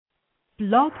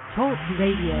Blog Talk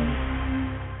Radio.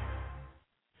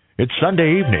 It's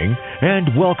Sunday evening,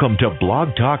 and welcome to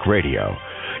Blog Talk Radio.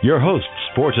 Your hosts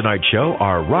for tonight's show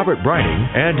are Robert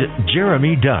Brining and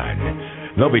Jeremy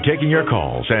Dunn. They'll be taking your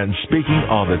calls and speaking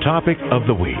on the topic of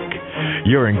the week.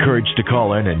 You're encouraged to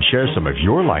call in and share some of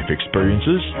your life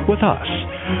experiences with us.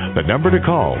 The number to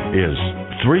call is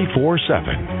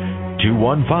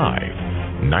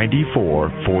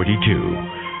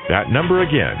 347-215-9442. That number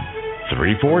again,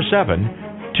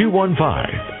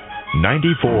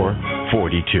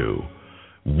 347-215-9442.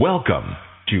 Welcome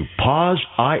to Pause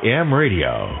I Am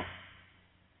Radio.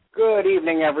 Good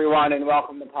evening, everyone, and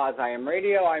welcome to Pause I Am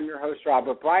Radio. I'm your host,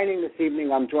 Robert Brining. This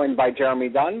evening I'm joined by Jeremy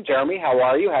Dunn. Jeremy, how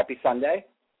are you? Happy Sunday.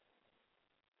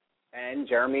 And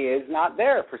Jeremy is not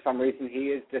there. For some reason, he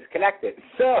is disconnected.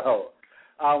 So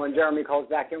when Jeremy calls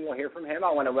back in, we'll hear from him.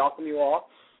 I want to welcome you all.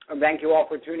 Thank you all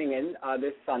for tuning in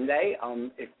this Sunday.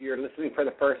 If you're listening for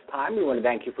the first time, we want to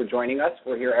thank you for joining us.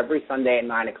 We're here every Sunday at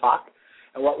 9 o'clock.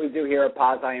 And what we do here at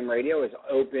Pause I Am Radio is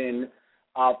open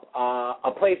up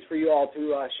a place for you all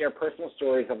to share personal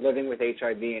stories of living with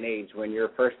HIV and AIDS. When you're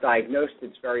first diagnosed,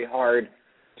 it's very hard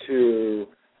to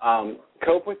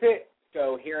cope with it.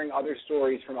 So hearing other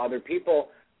stories from other people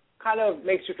kind of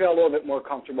makes you feel a little bit more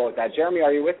comfortable with that. Jeremy,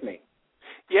 are you with me?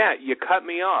 Yeah, you cut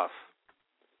me off.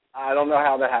 I don't know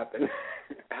how that happened.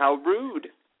 How rude.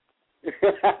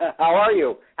 How are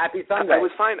you? Happy Sunday. I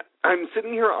was fine. I'm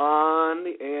sitting here on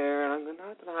the air, and I'm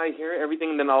not that I hear everything,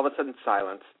 and then all of a sudden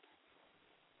silence.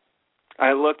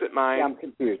 I looked at my... Yeah, I'm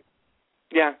confused.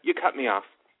 Yeah, you cut me off.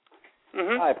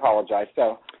 Mm-hmm. I apologize.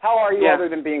 So how are you other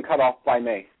than being cut off by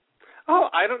me? Oh,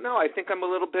 I don't know. I think I'm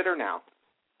a little bitter now.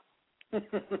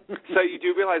 So you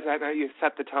do realize that you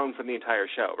set the tone for the entire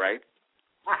show, right?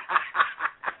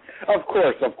 Of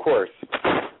course.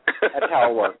 That's how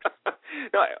it works.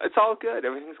 No, it's all good.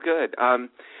 Everything's good.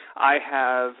 I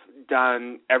have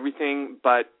done everything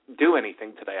but do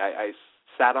anything today. I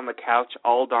sat on the couch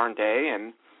all darn day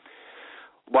and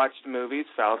watched movies,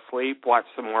 fell asleep,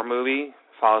 watched some more movie,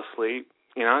 fell asleep.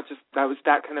 You know, that was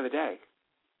that kind of a day.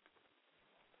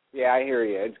 Yeah, I hear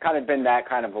you. It's kind of been that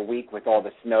kind of a week with all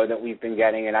the snow that we've been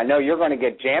getting, and I know you're going to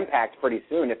get jam-packed pretty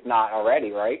soon, if not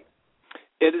already, right?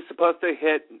 It is supposed to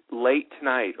hit late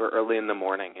tonight or early in the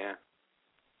morning, yeah.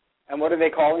 And what are they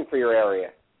calling for your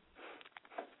area?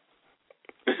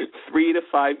 3 to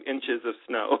 5 inches of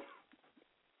snow.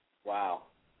 Wow.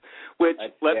 Which,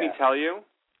 let me tell you,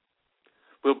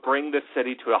 will bring the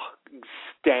city to a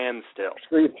standstill.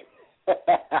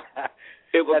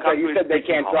 It will. That's why you said they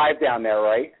can't drive down there,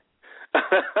 right?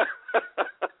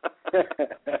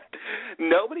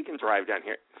 Nobody can drive down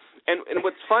here. And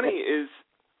what's funny is,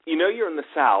 you know, you're in the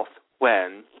South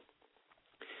when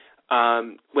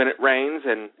it rains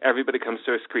and everybody comes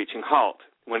to a screeching halt.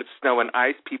 When it's snow and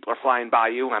ice, people are flying by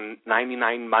you on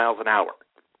 99 miles an hour.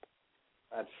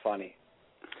 That's funny.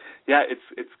 Yeah,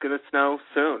 it's going to snow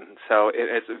soon, so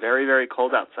it's very, very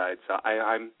cold outside. So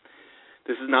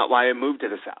this is not why I moved to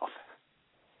the South.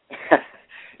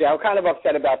 Yeah, I'm kind of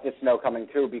upset about this snow coming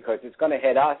too because it's going to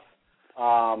hit us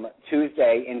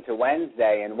Tuesday into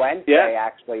Wednesday, and Wednesday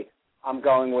actually I'm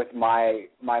going with my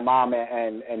mom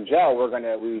and Joe.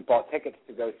 We bought tickets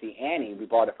to go see Annie. We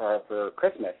bought it for her for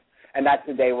Christmas, and that's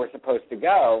the day we're supposed to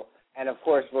go. And of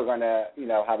course we're going to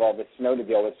have all this snow to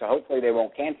deal with. So hopefully they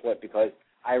won't cancel it because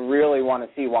I really want to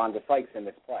see Wanda Sykes in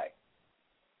this play.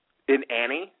 In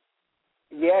Annie?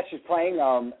 Yeah, she's playing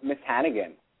Miss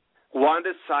Hannigan.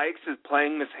 Wanda Sykes is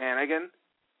playing Miss Hannigan?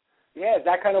 Yeah, is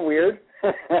that kind of weird?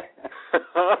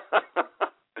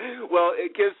 Well,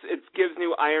 it gives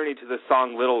new irony to the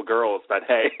song Little Girls, but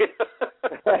hey.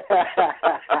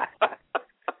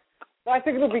 I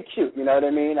think it'll be cute, you know what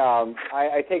I mean?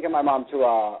 I taken my mom to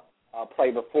a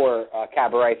play before,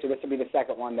 Cabaret, so this will be the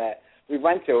second one that we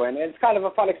went to, and it's kind of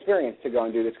a fun experience to go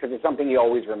and do this because it's something you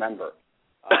always remember.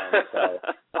 So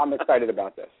I'm excited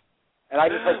about this. And I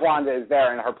just hope Wanda is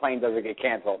there and her plane doesn't get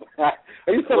canceled. Are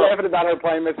you still laughing about her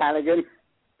playing Miss Hannigan?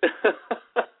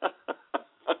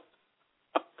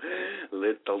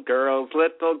 Little girls,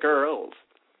 little girls.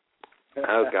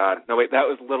 Oh, God. No, wait, that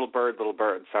was Little Bird,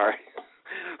 sorry.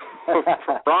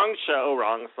 Wrong show,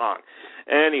 wrong song.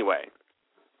 Anyway,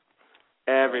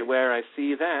 everywhere I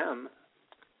see them.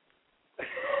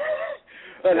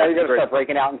 Well, now you're going to start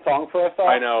breaking out in song for us all?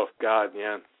 I know, God,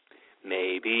 yeah.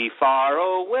 Maybe far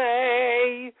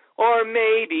away, or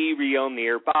maybe real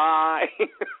nearby.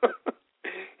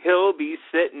 He'll be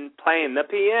sitting playing the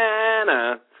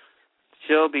piano.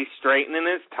 She'll be straightening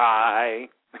his tie.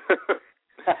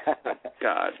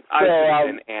 God, I should have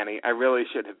been Annie. I really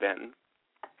should have been.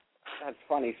 That's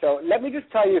funny. So let me just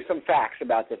tell you some facts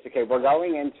about this. Okay,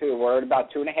 we're at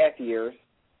about 2.5 years.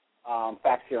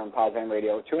 Facts here on Pause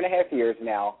Radio. 2.5 years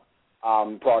now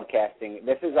broadcasting.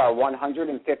 This is our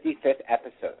 155th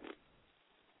episode.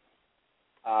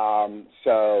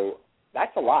 So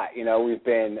that's a lot. You know, we've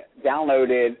been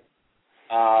downloaded,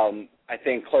 I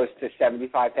think, close to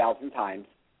 75,000 times.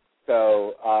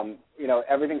 So, you know,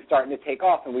 everything's starting to take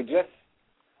off. And we just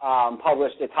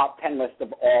published a top 10 list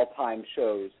of all-time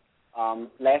shows.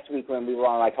 Last week when we were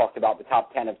on, I talked about the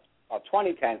top 10 of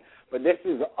 2010, but this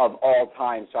is of all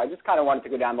time. So I just kind of wanted to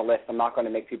go down the list. I'm not going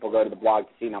to make people go to the blog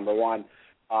to see number one.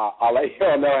 I'll let you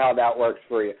all know how that works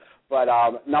for you. But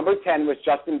number 10 was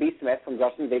Justin B. Smith from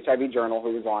Justin's HIV Journal,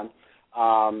 who was on.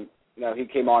 You know, he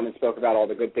came on and spoke about all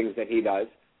the good things that he does.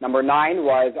 Number 9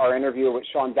 was our interview with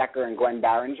Sean Decker and Gwen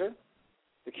Barringer,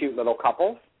 the cute little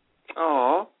couple.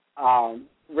 Aww.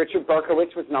 Richard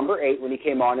Berkowitz was number 8 when he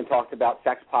came on and talked about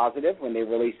Sex Positive when they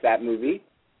released that movie.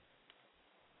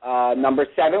 Number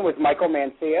 7 was Michael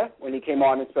Mancia when he came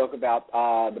on and spoke about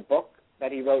the book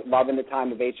that he wrote, Love in the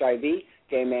Time of HIV,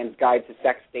 Gay Man's Guide to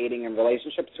Sex, Dating, and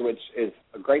Relationships, which is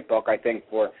a great book, I think,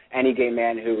 for any gay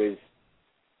man who is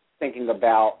thinking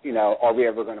about, you know, are we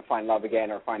ever going to find love again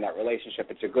or find that relationship?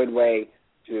 It's a good way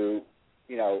to,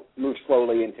 you know, move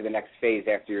slowly into the next phase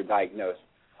after you're diagnosed.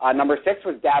 Number 6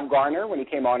 was Dab Garner when he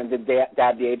came on and did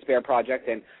Dab the AIDS Bear Project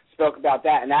and spoke about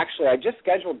that. And actually, I just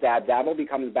scheduled Dab. Dab will be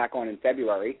coming back on in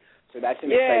February, so that's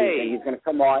an exciting thing. He's going to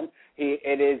come on.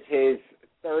 It is his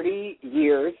 30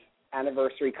 years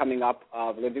anniversary coming up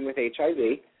of living with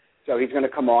HIV. So he's going to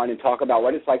come on and talk about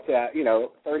what it's like to, you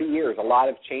know, 30 years. A lot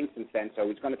has changed since then. So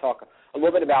he's going to talk a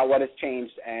little bit about what has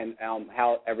changed and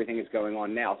how everything is going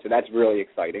on now. So that's really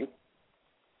exciting.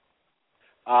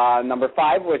 Number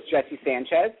 5 was Jesse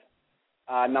Sanchez.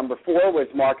 Number 4 was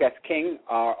Mark S. King,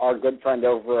 our good friend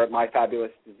over at My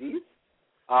Fabulous Disease.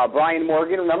 Brian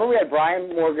Morgan. Remember we had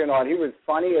Brian Morgan on. He was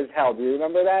funny as hell. Do you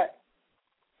remember that?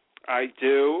 I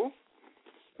do.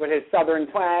 With his southern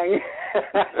twang.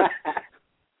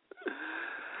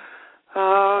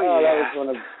 Yeah.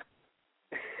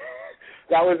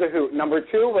 That was a hoot. Number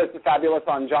 2 was the Fabulous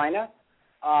Angina.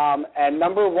 And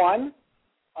number 1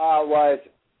 was,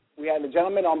 we had a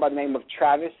gentleman on by the name of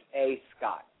Travis A.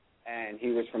 Scott. And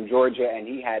he was from Georgia, and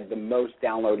he had the most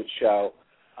downloaded show.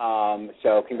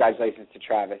 So congratulations to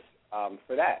Travis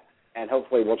for that. And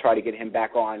hopefully we'll try to get him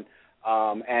back on.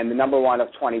 And the number 1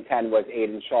 of 2010 was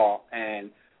Aiden Shaw,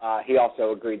 and he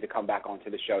also agreed to come back onto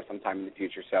the show sometime in the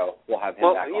future. So we'll have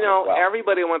him back on. You know, as well.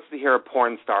 Everybody wants to hear a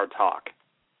porn star talk.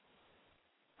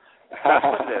 That's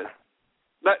what it is.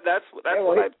 That's what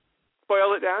I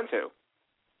boil it down to.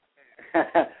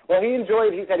 Well, he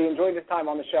said he enjoyed his time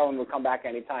on the show and will come back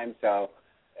anytime. So,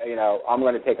 you know, I'm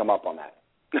going to take him up on that.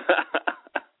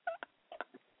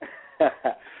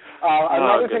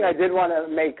 Another thing I did want to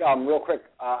make real quick,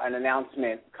 an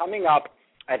announcement. Coming up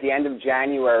at the end of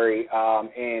January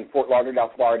in Fort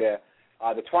Lauderdale, Florida,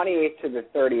 the 28th to the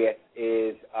 30th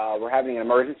is we're having an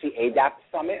emergency ADAPT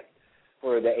summit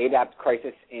for the ADAPT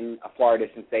crisis in Florida,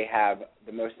 since they have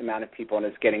the most amount of people and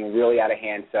it's getting really out of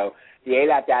hand. So the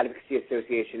ADAPT Advocacy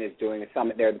Association is doing a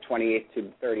summit there the 28th to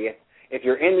the 30th. If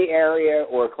you're in the area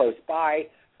or close by,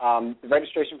 the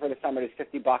registration for the summit is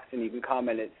 $50, and you can come,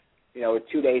 and it's, you know, a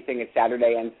 2-day thing. It's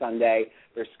Saturday and Sunday.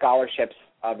 There's scholarships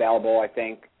available, I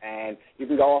think, and you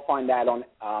can go find that on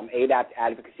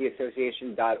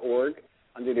adaptadvocacyassociation.org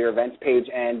under their events page,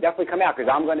 and definitely come out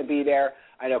because I'm going to be there.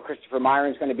 I know Christopher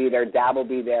Myron's going to be there. Dab will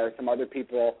be there. Some other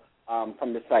people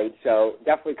from the site. So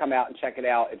definitely come out and check it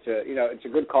out. It's a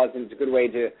good cause, and it's a good way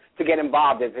to get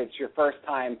involved. If it's your first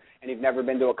time and you've never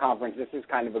been to a conference, this is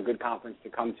kind of a good conference to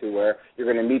come to, where you're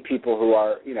going to meet people who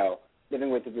are, you know,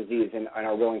 living with the disease and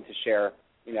are willing to share,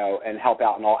 you know, and help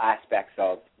out in all aspects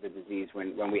of the disease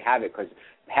when we have it, because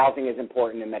housing is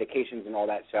important and medications and all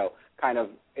that. So kind of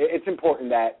it's important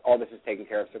that all this is taken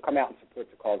care of. So come out and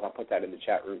support the cause. I'll put that in the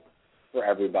chat room for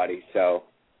everybody. So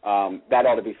that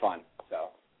ought to be fun. So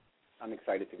I'm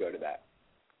excited to go to that.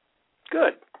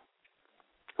 Good.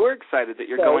 We're excited that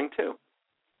you're going too.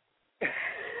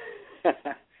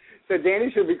 So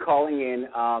Danny should be calling in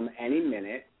any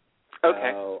minute.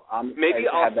 Okay. So, maybe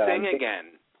I'll sing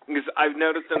again, because I've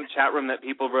noticed in the chat room that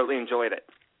people really enjoyed it.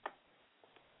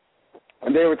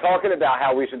 And they were talking about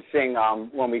how we should sing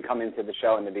when we come into the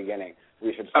show in the beginning.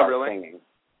 We should start singing.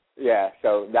 Yeah,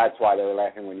 so that's why they were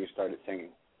laughing when you started singing.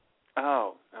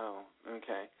 Oh,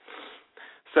 okay.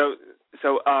 So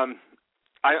I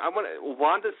want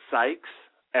Wanda Sykes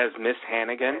as Miss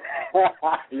Hannigan.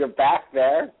 You're back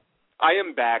there? I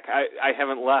am back. I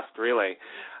haven't left, really.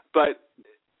 But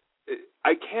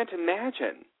I can't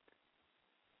imagine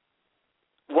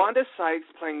Wanda Sykes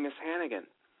playing Miss Hannigan.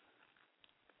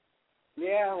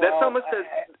 Yeah, well, that's almost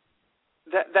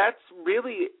that's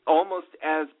really almost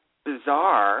as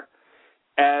bizarre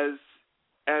as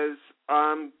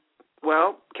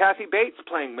Kathy Bates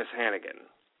playing Miss Hannigan.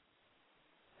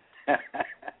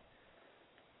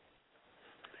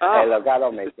 Hey, look, I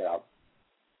don't make it up.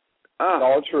 It's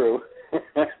all true.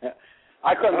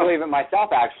 I couldn't believe it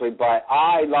myself, actually, but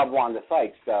I love Wanda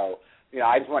Sykes, so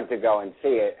I just wanted to go and see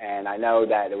it, and I know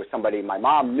that there was somebody my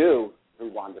mom knew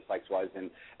who Wanda Sykes was, and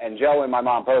Joe and my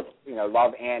mom both,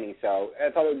 love Annie, so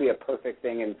I thought it would be a perfect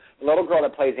thing. And the little girl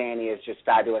that plays Annie is just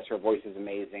fabulous. Her voice is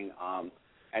amazing,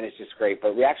 and it's just great.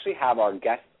 But we actually have our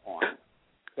guest on,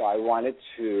 so I wanted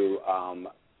to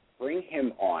bring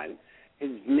him on.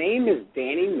 His name is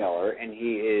Danny Miller, and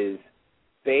he is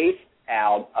based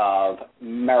out of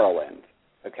Maryland,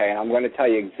 okay? And I'm going to tell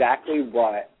you exactly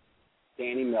what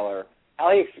Danny Miller,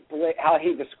 how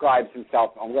he describes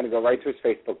himself. I'm going to go right to his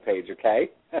Facebook page, okay?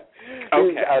 He's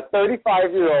a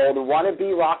 35-year-old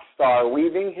wannabe rock star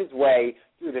weaving his way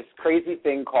through this crazy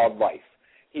thing called life.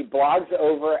 He blogs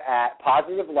over at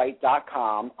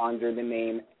positivelight.com under the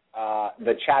name,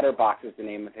 The Chatterbox is the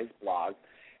name of his blog.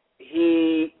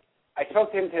 I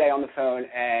spoke to him today on the phone,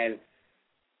 and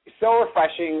it's so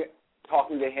refreshing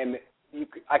talking to him.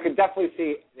 I could definitely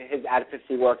see his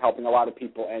advocacy work helping a lot of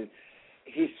people, and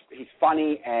he's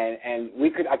funny, and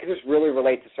I could just really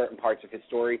relate to certain parts of his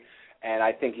story, and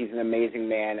I think he's an amazing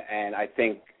man, and I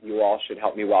think you all should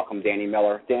help me welcome Danny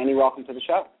Miller. Danny, welcome to the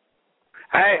show.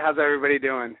 Hey, how's everybody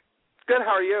doing? Good,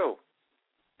 how are you?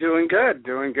 Doing good.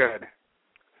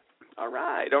 All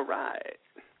right.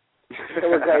 So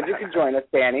we're glad you could join us,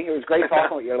 Danny. It was great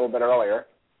talking with you a little bit earlier.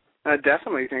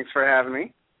 Definitely. Thanks for having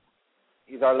me.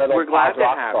 He's our little We're glad to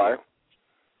rock have star. you.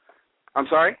 I'm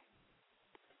sorry?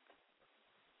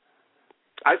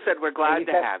 I said we're glad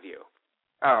to have you.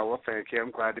 Oh, well, thank you.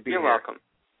 I'm glad to be You're here. welcome.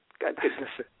 Good.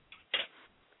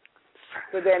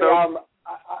 So, Danny,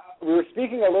 we were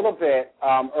speaking a little bit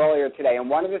earlier today, and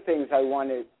one of the things I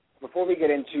wanted, before we get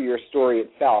into your story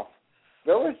itself,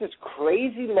 there was this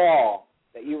crazy law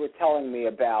that you were telling me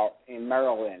about in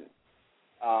Maryland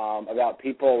about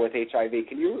people with HIV.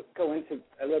 Can you go into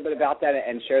a little bit about that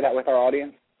and share that with our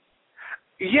audience?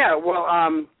 Yeah, well,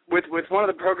 with one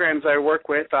of the programs I work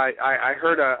with, I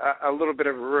heard a little bit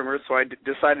of a rumor, so I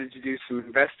decided to do some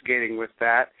investigating with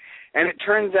that. And it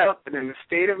turns out that in the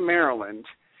state of Maryland,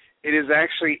 it is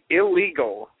actually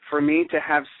illegal for me to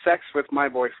have sex with my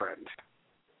boyfriend.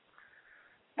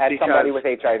 Somebody with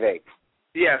HIV?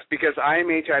 Yes, because I am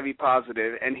HIV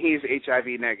positive and he's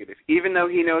HIV negative. Even though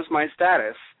he knows my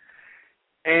status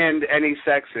and any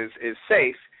sex is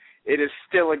safe, it is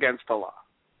still against the law.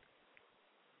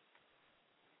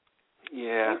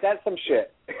 Yeah. Ain't that some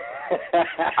shit?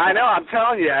 I know, I'm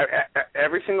telling you,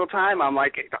 every single time I'm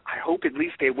like, I hope at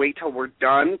least they wait till we're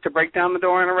done to break down the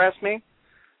door and arrest me.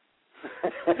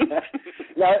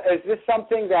 Now, is this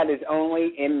something that is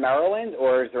only in Maryland,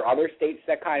 or is there other states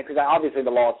that kind of, because obviously the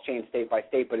laws change state by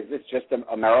state, but is this just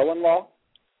a Maryland law?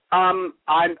 I'm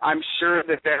sure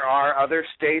that there are other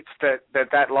states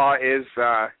that law is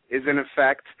in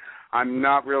effect. I'm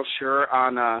not real sure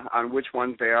on which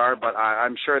ones they are, but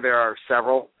I'm sure there are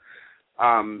several.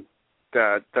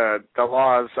 The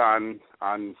laws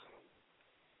on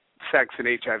sex and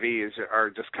HIV are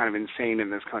just kind of insane in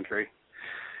this country.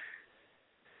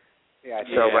 Yeah,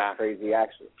 that's crazy,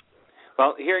 actually.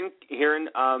 Well, here in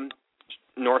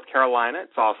North Carolina,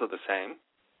 it's also the same.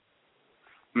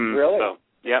 Really? So,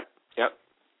 yep.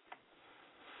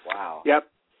 Wow. Yep.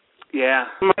 Yeah,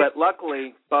 but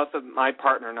luckily, both of my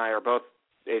partner and I are both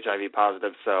HIV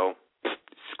positive, so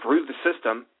screw the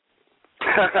system.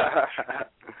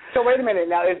 So wait a minute.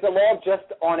 Now, is the law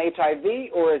just on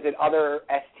HIV, or is it other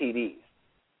STDs?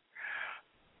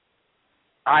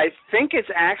 I think it's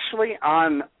actually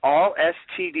on all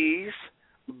STDs,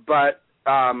 but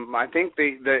I think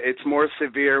it's more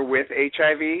severe with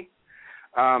HIV.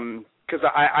 Because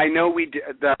I know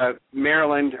the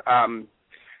Maryland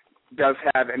does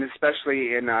have, and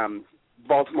especially in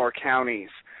Baltimore counties,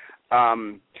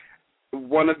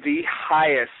 one of the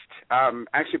highest.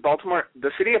 Actually,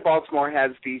 the city of Baltimore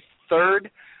has the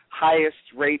third highest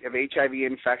rate of HIV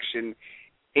infection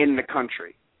in the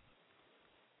country.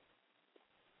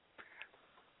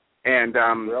 And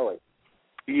really?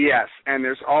 Yes, and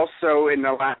there's also in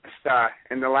the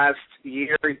last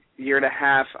year and a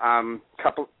half,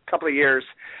 couple of years,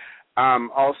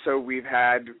 also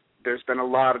there's been a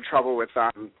lot of trouble with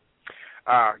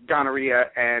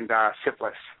gonorrhea and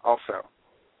syphilis also.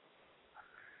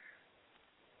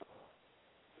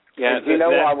 Yeah, do you know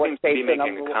that what seems state to be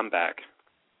making a comeback.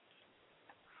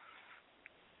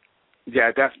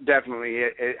 Yeah, definitely.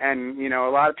 And, you know,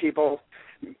 a lot of people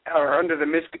are under the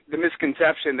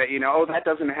misconception that, you know, oh, that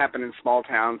doesn't happen in small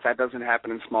towns. That doesn't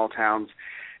happen in small towns.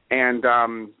 And,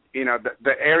 you know,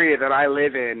 the area that I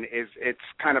live in it's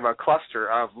kind of a cluster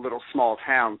of little small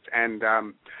towns. And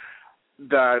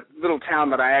the little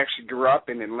town that I actually grew up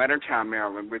in Leonardtown,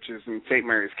 Maryland, which is in St.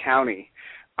 Mary's County,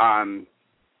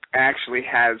 actually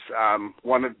has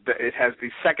it has the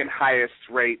second highest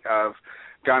rate of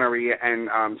gonorrhea and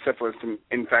syphilis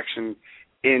infection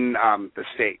in the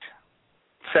state,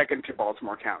 second to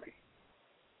Baltimore County.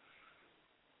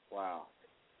 Wow.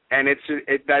 And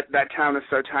that town is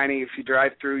so tiny, if you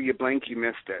drive through, you blink, you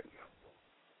missed it.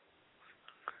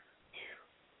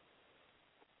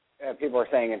 People are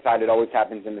saying inside it always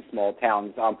happens in the small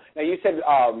towns. Now, you said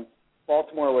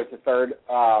Baltimore was the third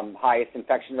highest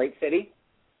infection rate city?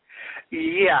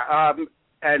 Yeah,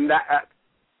 and that,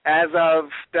 as of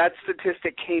that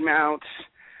statistic came out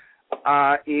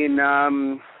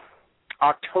in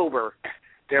October.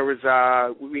 There was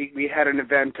we had an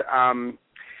event.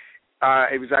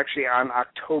 It was actually on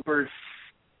October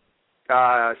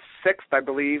 6th, I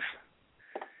believe,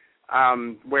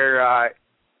 where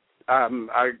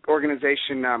our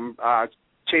organization,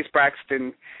 Chase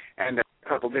Braxton, and a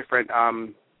couple different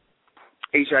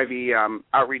HIV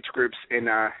outreach groups in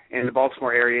the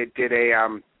Baltimore area did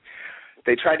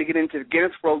they tried to get into the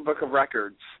Guinness World Book of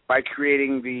Records by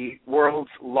creating the world's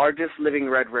largest living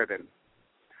red ribbon,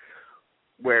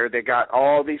 where they got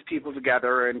all these people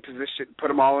together and put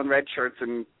them all in red shirts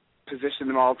and positioned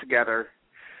them all together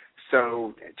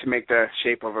so to make the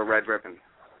shape of a red ribbon.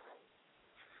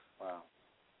 Wow.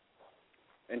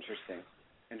 Interesting.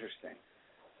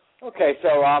 Okay,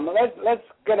 so let's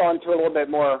get on to a little bit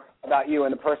more about you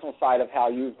and the personal side of how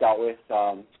you've dealt with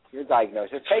your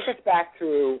diagnosis. Take us back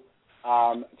to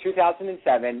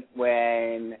 2007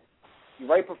 when,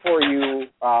 right before you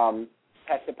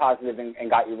tested positive and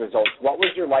got your results. What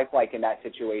was your life like in that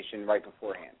situation right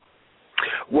beforehand?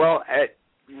 Well,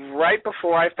 right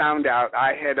before I found out,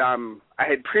 I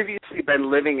had previously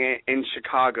been living in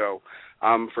Chicago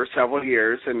for several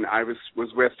years, and I was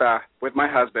with my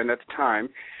husband at the time,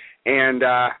 and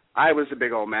I was a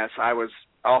big old mess. I was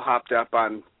all hopped up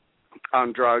on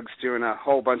drugs, doing a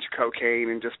whole bunch of cocaine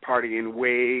and just partying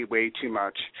way too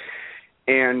much.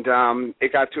 And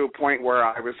it got to a point where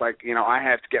I was like, you know, I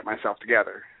have to get myself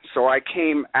together. So I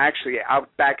came actually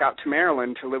back out to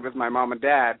Maryland to live with my mom and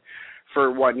dad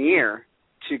for 1 year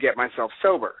to get myself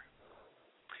sober.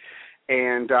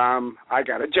 And I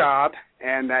got a job,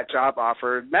 and that job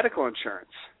offered medical insurance.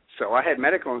 So I had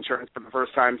medical insurance for the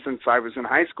first time since I was in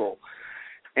high school.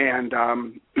 And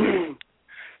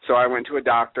so I went to a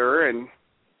doctor and,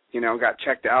 you know, got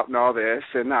checked out and all this,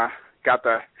 and got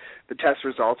the test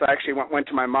results. I actually went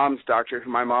to my mom's doctor, who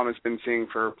my mom has been seeing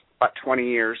for about 20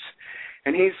 years,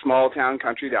 and he's a small-town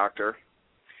country doctor.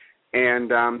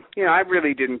 And, you know, I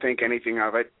really didn't think anything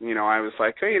of it. You know, I was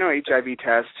like, hey, you know, HIV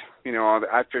test, you know,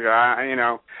 I figured,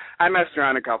 I messed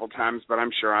around a couple times, but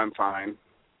I'm sure I'm fine.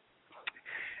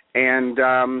 And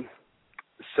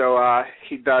so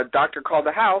the doctor called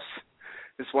the house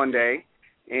this one day,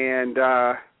 and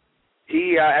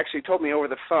he actually told me over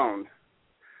the phone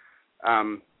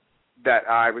that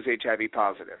I was HIV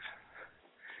positive.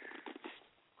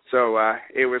 So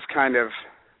it was kind of,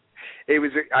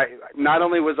 not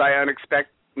only was I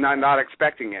not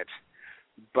expecting it,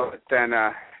 but then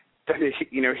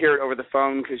you know, hear it over the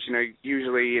phone, because, you know,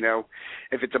 usually, you know,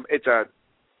 if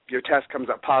your test comes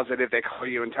up positive, they call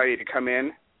you and tell you to come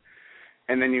in,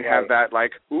 and then you have that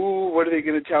like, ooh, what are they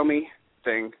going to tell me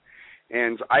thing,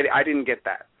 and I didn't get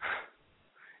that.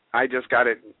 I just got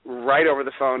it right over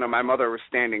the phone, and my mother was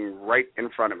standing right in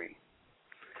front of me.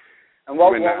 And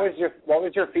what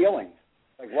was your feeling?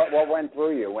 Like what went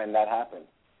through you when that happened?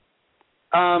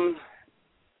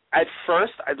 At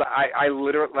first, I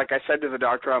literally, like I said to the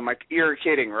doctor, I'm like, you're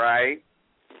kidding, right?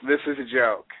 This is a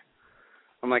joke.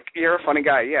 I'm like, you're a funny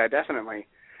guy. Yeah, definitely.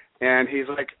 And he's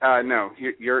like, no,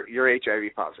 you're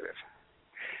HIV positive.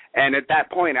 And at that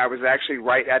point, I was actually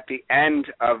right at the end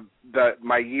of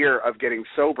my year of getting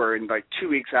sober, and like 2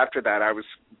 weeks after that, I was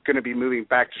going to be moving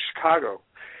back to Chicago.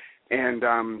 And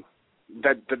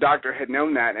the doctor had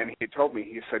known that, and he told me,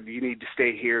 he said, you need to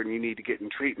stay here and you need to get in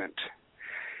treatment.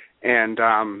 And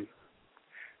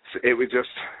so it was just,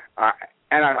 I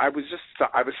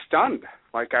was stunned.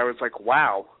 Like, I was like,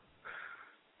 wow.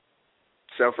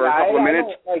 So for a couple of minutes.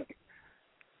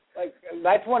 Like,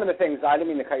 that's one of the things, I didn't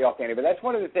mean to cut you off, Danny, but that's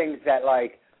one of the things that,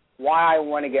 like, why I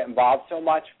want to get involved so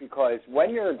much, because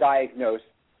when you're diagnosed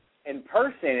in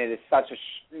person, it is such a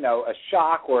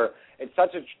shock, or it's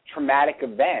such a traumatic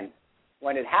event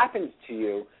when it happens to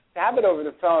you. to have it over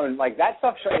the phone, like that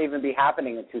stuff shouldn't even be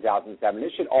happening in 2007.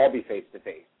 It should all be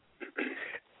face-to-face.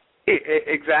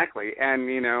 Exactly. And,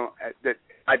 that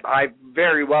I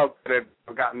very well could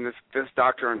have gotten this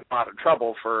doctor in a lot of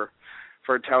trouble for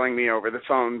telling me over the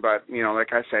phone, but,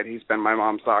 like I said, he's been my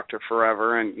mom's doctor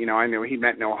forever, and, I knew he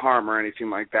meant no harm or anything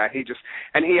like that. He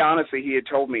had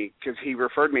told me, because he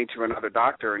referred me to another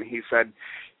doctor, and he said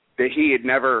that he had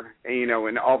never,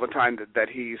 in all the time that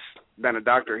he's been a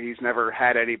doctor, he's never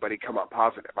had anybody come up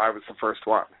positive. I was the first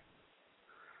one.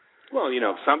 Well,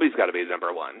 somebody's got to be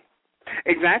number one.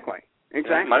 Exactly.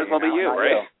 Yeah, might as well be you,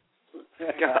 right?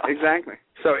 Yeah, exactly.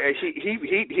 So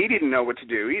he didn't know what to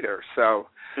do either. So,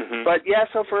 but yeah.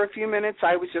 So for a few minutes,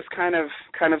 I was just kind of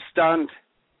stunned,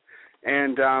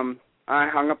 and I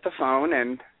hung up the phone,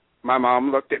 and my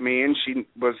mom looked at me, and she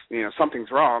was, something's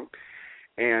wrong,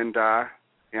 and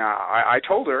I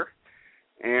told her,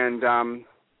 and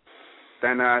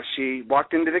then she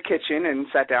walked into the kitchen and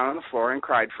sat down on the floor and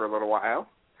cried for a little while,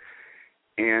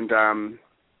 and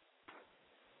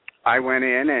I went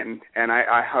in and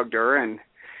I hugged her and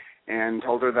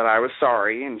told her that I was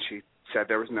sorry, and she said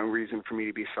there was no reason for me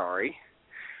to be sorry.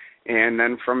 And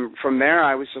then from there,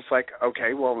 I was just like,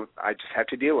 okay, well, I just have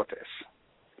to deal with this.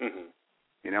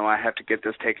 I have to get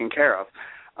this taken care of.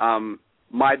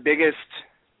 My biggest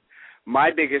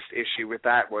issue with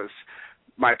that was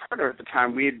my partner at the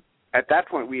time. At that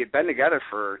point we had been together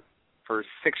for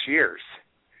 6 years,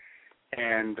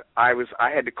 and I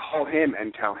had to call him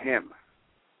and tell him.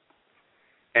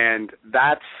 And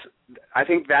I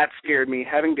think that scared me,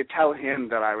 having to tell him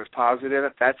that I was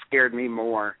positive. That scared me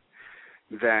more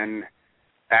than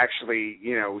actually,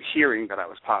 hearing that I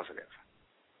was positive.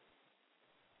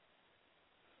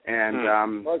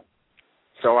 And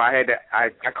so I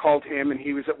called him, and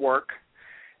he was at work,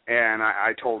 and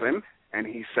I told him, and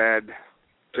he said,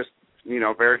 just,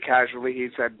 very casually, he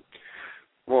said,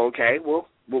 well, okay,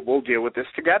 we'll deal with this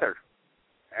together.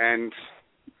 And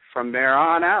from there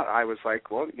on out, I was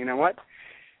like, well, you know what?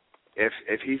 If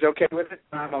he's okay with it,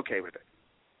 I'm okay with it.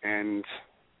 And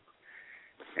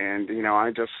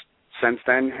I just since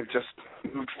then have just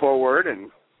moved forward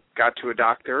and got to a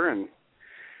doctor and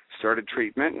started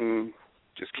treatment and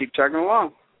just keep chugging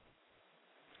along.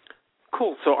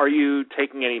 Cool. So are you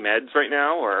taking any meds right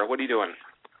now, or what are you doing?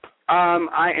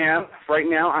 I am. Right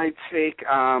now I take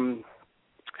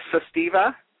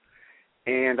Sustiva,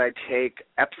 and I take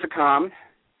Epsicom,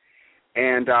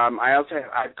 and I also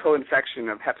have co-infection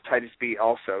of hepatitis B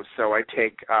also, so I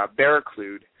take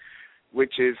Baraclude,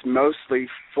 which is mostly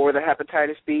for the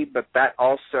hepatitis B, but that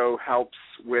also helps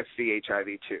with the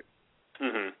HIV too.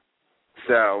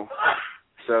 So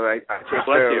I take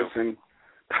those, and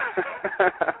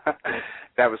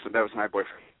that was my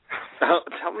boyfriend. Tell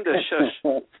him to shush.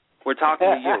 We're talking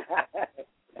to you.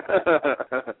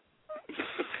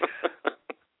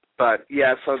 But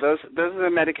yeah, so those are the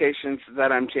medications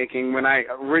that I'm taking. When I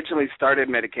originally started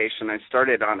medication, I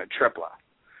started on a tripla,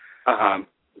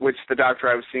 which the doctor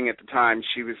I was seeing at the time,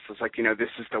 she was just like, this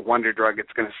is the wonder drug.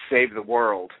 It's going to save the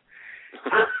world.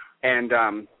 And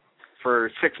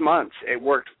for 6 months, it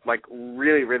worked like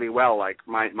really, really well. Like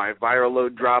my viral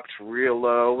load dropped real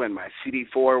low, and my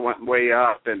CD4 went way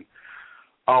up, and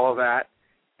all of that.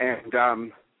 And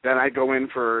then I go in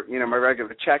for, my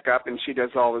regular checkup, and she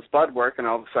does all this blood work, and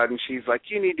all of a sudden she's like,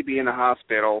 you need to be in the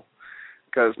hospital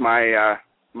because my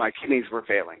kidneys were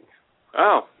failing.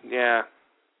 Oh, yeah.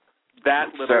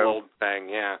 That little old thing,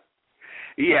 yeah.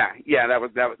 Yeah, that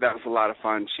was a lot of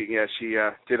fun. She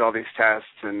did all these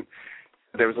tests, and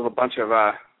there was a bunch of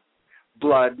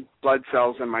blood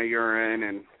cells in my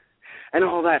urine and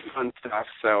all that fun stuff.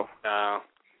 So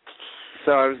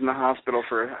So I was in the hospital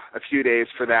for a few days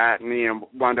for that, and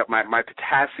wound up my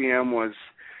potassium was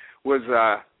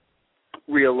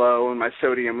real low, and my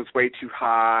sodium was way too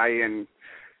high, and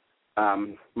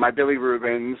my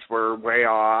bilirubins were way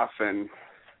off, and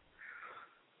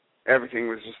everything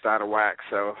was just out of whack.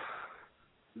 So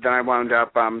then I wound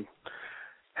up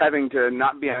having to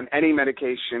not be on any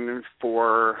medication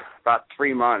for about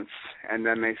 3 months, and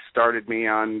then they started me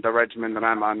on the regimen that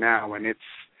I'm on now, and it's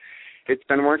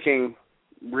been working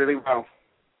really well.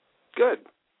 Good.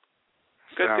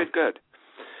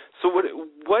 So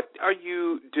what are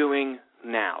you doing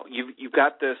now? You've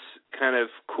got this kind of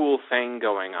cool thing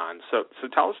going on. So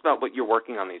tell us about what you're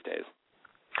working on these days.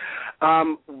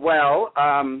 One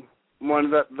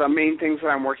of the main things that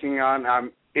I'm working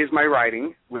on is my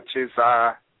writing, which is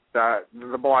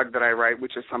the blog that I write,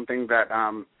 which is something that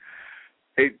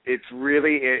it's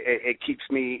really it keeps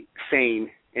me sane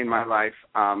in my life,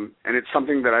 and it's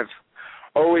something that I've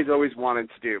always wanted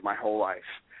to do my whole life.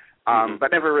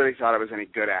 but never really thought I was any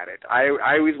good at it. I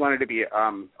always wanted to be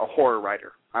a horror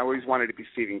writer. I always wanted to be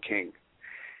Stephen King.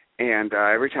 And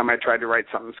every time I tried to write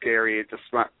something scary, it just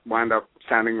wound up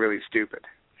sounding really stupid.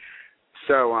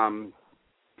 So,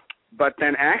 but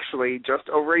then actually, just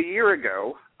over a year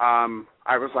ago,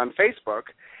 I was on Facebook,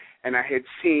 and I had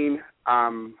seen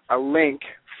a link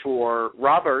for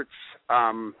Robert's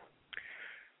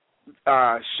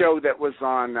show that was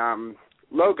on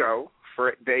Logo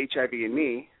for the HIV and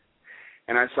Me,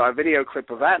 and I saw a video clip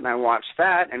of that, and I watched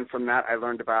that, and from that I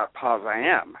learned about Pause I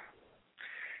Am.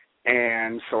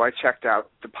 And so I checked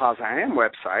out the Pause I Am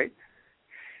website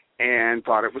and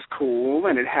thought it was cool,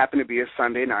 and it happened to be a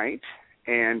Sunday night,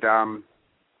 and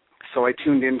so I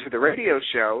tuned into the radio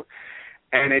show,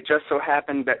 and it just so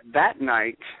happened that that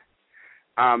night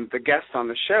the guest on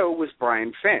the show was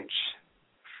Brian Finch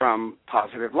from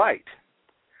Positive Light.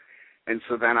 And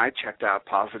so then I checked out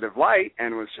Positive Light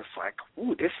and was just like,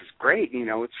 ooh, this is great. You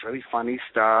know, it's really funny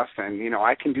stuff, and, you know,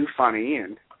 I can do funny.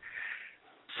 And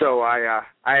so I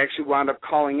actually wound up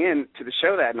calling in to the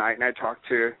show that night, and I talked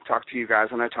to you guys,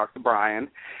 and I talked to Brian.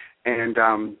 And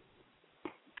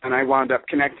I wound up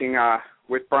connecting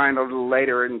with Brian a little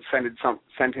later and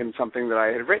sent him something that I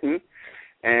had written.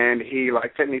 And he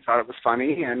liked it, and he thought it was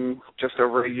funny. And just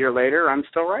over a year later, I'm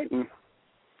still writing.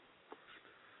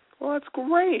 Well, that's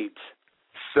great.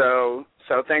 So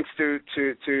thanks to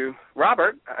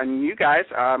Robert and you guys,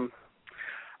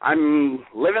 I'm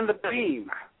living the dream,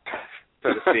 so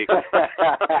to speak.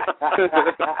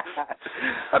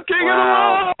 I'm king of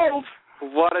the world.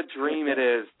 What a dream it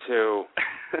is, too.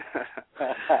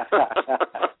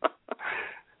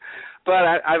 But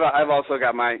I've also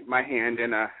got my hand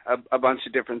in a bunch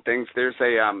of different things. There's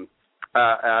an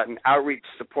outreach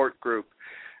support group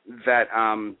that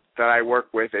I work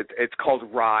with. It's called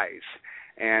RISE,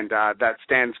 and that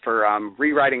stands for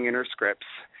Rewriting Inner Scripts.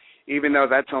 Even though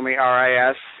that's only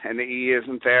RIS and the E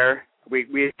isn't there, we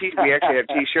actually have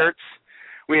T-shirts.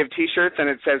 We have T-shirts, and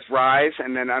it says RISE,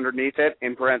 and then underneath it,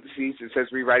 in parentheses, it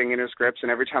says Rewriting Inner Scripts,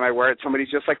 and every time I wear it,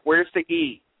 somebody's just like, where's the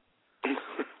E? And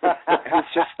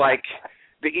it's just like,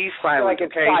 the E's silent, like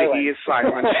it's okay? silent. The E is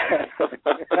silent.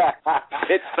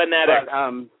 It's phonetic.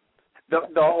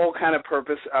 But, the whole kind of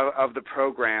purpose of the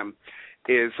program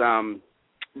is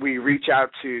we reach out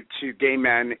to gay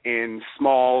men in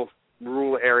small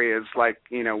rural areas like,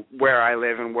 you know, where I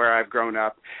live and where I've grown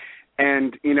up,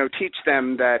 and, you know, teach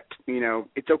them that, you know,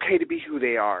 it's okay to be who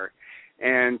they are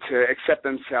and to accept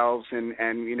themselves,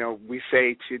 and you know, we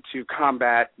say to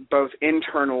combat both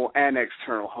internal and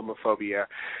external homophobia,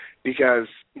 because,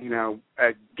 you know,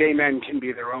 gay men can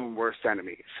be their own worst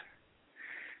enemies.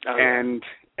 Oh, yeah.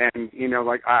 And you know,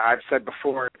 like I've said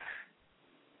before,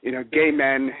 you know, gay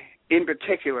men in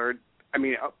particular, I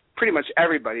mean, pretty much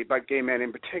everybody, but gay men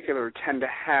in particular, tend to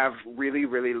have really,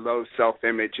 really low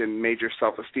self-image and major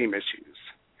self-esteem issues.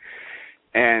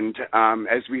 And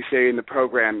as we say in the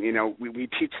program, you know, we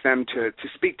teach them to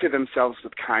speak to themselves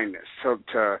with kindness, so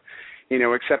to, you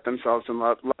know, accept themselves and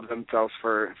love themselves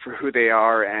for who they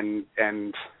are, and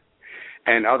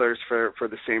others for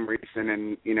the same reason.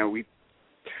 And, you know, we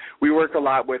work a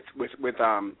lot with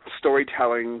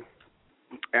storytelling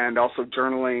and also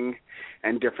journaling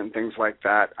and different things like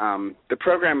that. The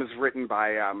program is written by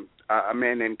a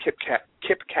man named Kip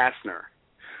Kastner,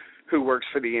 who works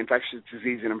for the Infectious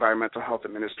Disease and Environmental Health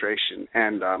Administration,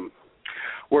 and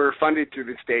we're funded through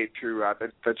the state through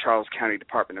the Charles County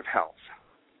Department of Health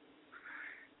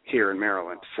here in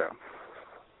Maryland.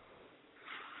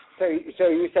 So you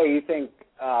say you think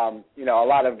you know, a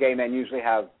lot of gay men usually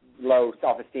have low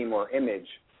self-esteem or image,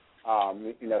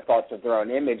 you know, thoughts of their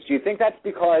own image. Do you think that's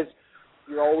because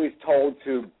you're always told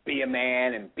to be a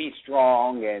man and be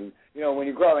strong, and, you know, when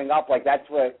you're growing up, like, that's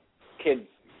what kids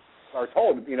are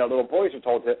told, you know, little boys are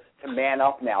told to man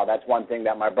up now. That's one thing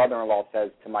that my brother-in-law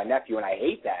says to my nephew, and I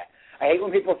hate that. I hate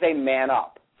when people say man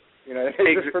up. You know,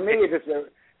 for me,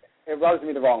 it rubs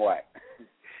me the wrong way.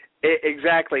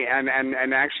 Exactly, and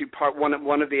actually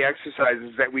one of the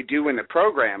exercises that we do in the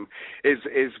program is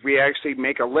we actually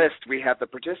make a list. We have the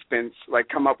participants like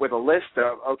come up with a list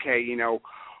of, okay, you know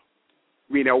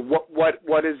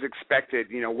what is expected,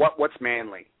 you know, what's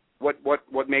manly.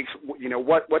 What makes, you know,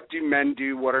 what do men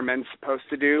do? What are men supposed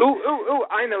to do? Ooh!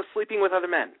 I know, sleeping with other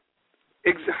men.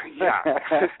 Yeah,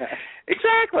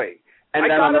 exactly. And I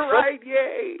then got it right!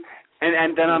 Yay!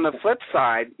 And then on the flip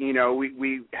side, you know,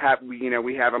 we have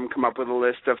them come up with a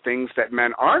list of things that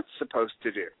men aren't supposed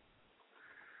to do,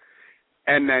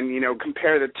 and then, you know,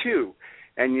 compare the two,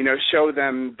 and, you know, show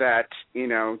them that, you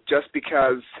know, just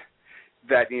because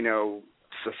that, you know,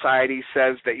 society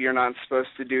says that you're not supposed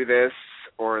to do this,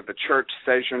 or the church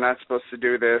says you're not supposed to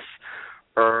do this,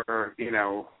 or, you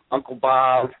know, Uncle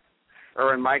Bob,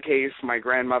 or in my case, my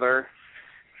grandmother,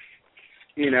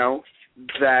 you know,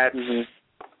 that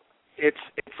it's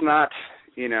not,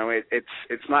 you know,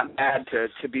 it's not bad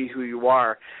to be who you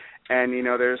are. And, you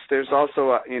know, there's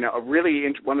also,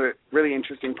 one of the really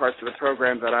interesting parts of the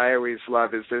program that I always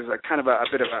love is there's a kind of a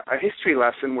bit of a history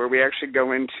lesson where we actually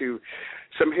go into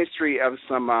some history of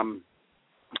some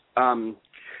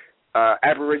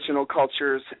Aboriginal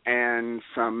cultures and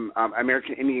some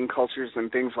American Indian cultures and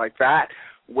things like that,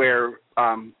 where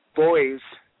young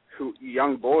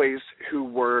boys who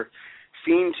were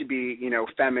seen to be, you know,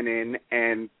 feminine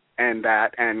and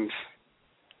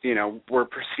you know, were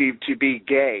perceived to be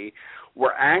gay,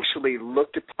 were actually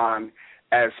looked upon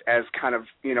as kind of,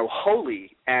 you know,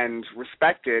 holy and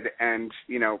respected and,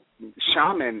 you know,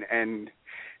 shaman and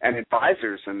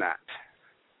advisors in that.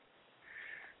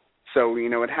 So, you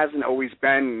know, it hasn't always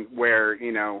been where,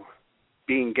 you know,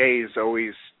 being gay has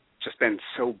always just been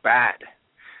so bad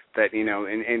that, you know,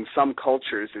 in some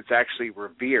cultures it's actually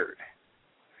revered.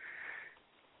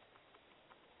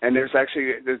 And it's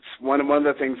one of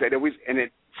the things that always, and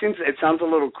it sounds a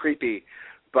little creepy,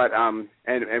 but and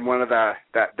one of the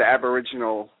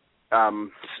Aboriginal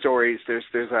stories,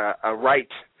 there's a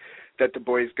rite that the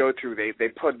boys go through. They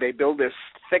build this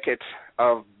thicket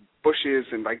of bushes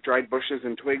and like dried bushes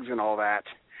and twigs and all that,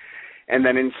 and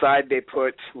then inside they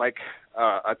put like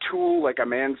a tool, like a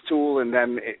man's tool, and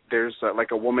then there's like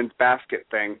a woman's basket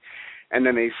thing, and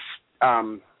then they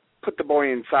put the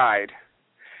boy inside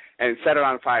and set it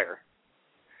on fire,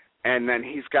 and then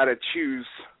he's got to choose,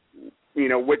 you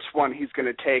know, which one he's going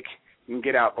to take and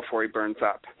get out before he burns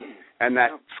up, and that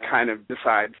kind of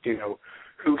decides, you know,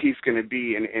 who he's going to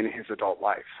be in his adult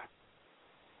life.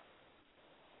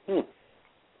 Can't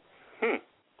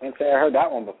say I heard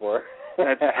that one before.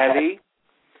 That's heavy,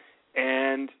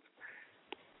 and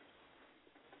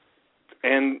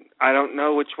I don't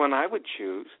know which one I would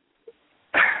choose.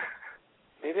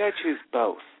 Maybe I choose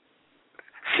both.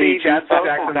 See, that's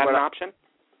exactly Is that an option?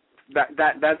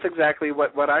 That's exactly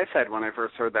what I said when I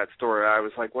first heard that story. I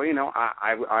was like, well, you know,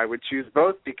 I would choose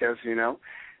both because, you know,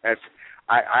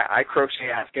 I crochet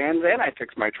Afghans and I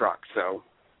fix my truck, so.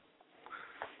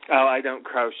 Oh, I don't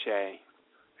crochet.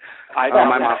 I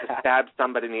don't have to stab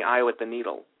somebody in the eye with the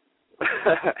needle.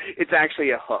 It's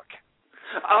actually a hook.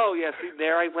 Oh, yes,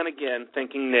 there I went again,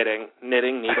 thinking knitting,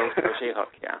 needles, crochet, hook,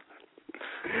 yeah.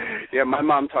 Yeah, my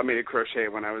mom taught me to crochet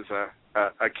when I was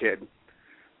a kid.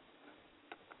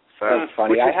 So, that's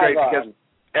funny. Which is great because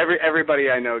everybody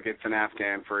I know gets an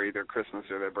Afghan for either Christmas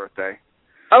or their birthday.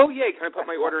 Oh, yay. Can I put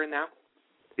my order in now?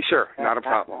 Sure, not a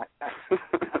problem.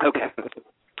 Okay.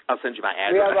 I'll send you my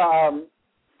address.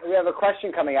 We have a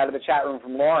question coming out of the chat room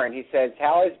from Lauren. He says,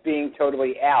 how has being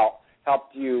totally out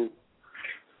helped you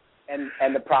and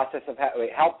the process of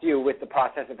helped you with the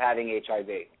process of having HIV?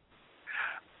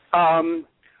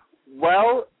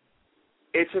 Well,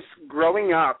 it's just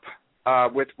growing up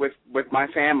with my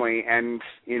family, and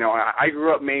you know, I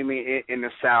grew up mainly in the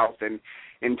South and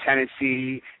in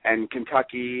Tennessee and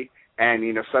Kentucky and,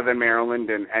 you know, Southern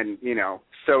Maryland and you know,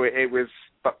 so it was.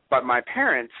 But my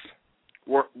parents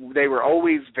were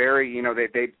always very, you know,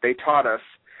 they taught us,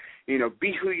 you know,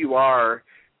 be who you are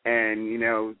and, you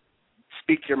know,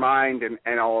 speak your mind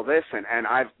and all of this, and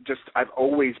I've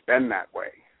always been that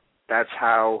way. That's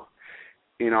how,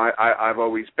 you know, I've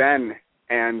always been,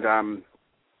 and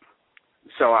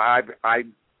so I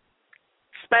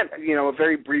spent, you know, a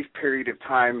very brief period of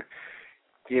time,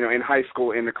 you know, in high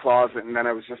school in the closet, and then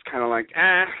I was just kind of like,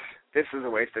 this is a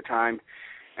waste of time,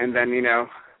 and then, you know,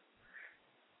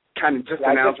 kind of just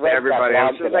announced to everybody. I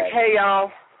was just like, hey,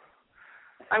 y'all,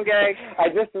 I'm gay. I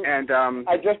just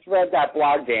read that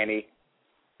blog, Danny.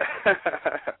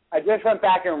 I just went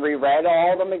back and reread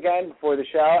all of them again before the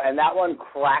show, and that one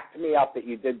cracked me up that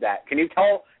you did that. Can you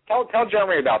tell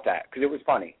Jeremy about that? Because it was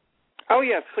funny. Oh,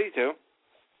 yes, please do.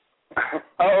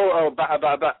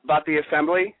 About the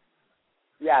assembly?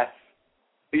 Yes.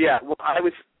 Yeah, well, it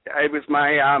was my,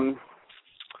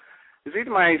 it was either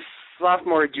my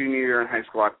sophomore or junior year in high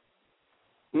school.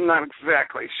 I'm not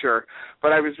exactly sure.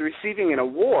 But I was receiving an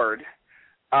award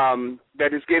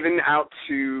that is given out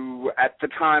to, at the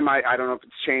time, I don't know if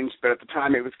it's changed, but at the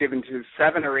time it was given to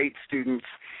 7 or 8 students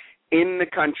in the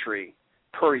country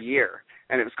per year.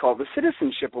 And it was called the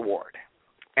Citizenship Award.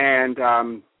 And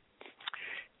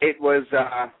it was,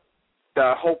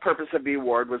 the whole purpose of the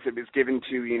award was it was given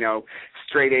to, you know,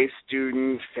 straight A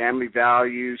students, family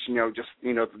values, you know, just,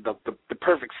 you know, the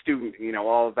perfect student, you know,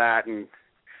 all of that and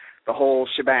the whole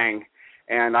shebang.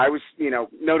 And I was,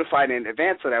 notified in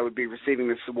advance that I would be receiving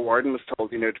this award and was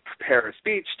told, to prepare a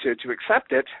speech to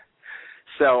accept it.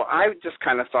 So I just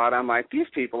kind of thought, I'm like, these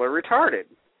people are retarded.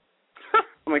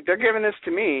 I'm like, they're giving this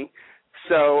to me.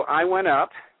 So I went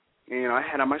up, I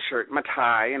had on my shirt, my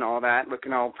tie and all that,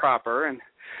 looking all proper, and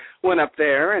went up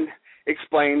there and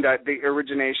explained the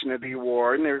origination of the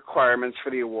award and the requirements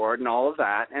for the award and all of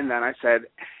that. And then I said,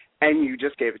 and you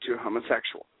just gave it to a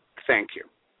homosexual. Thank you.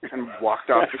 And walked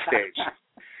off the stage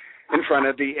in front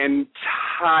of the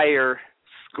entire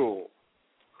school.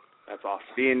 That's awesome.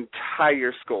 The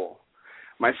entire school.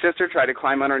 My sister tried to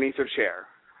climb underneath her chair.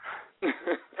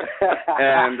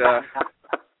 And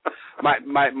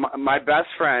my best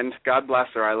friend, God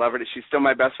bless her, I love her. She's still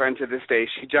my best friend to this day.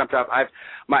 She jumped up.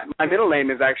 My middle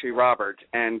name is actually Robert,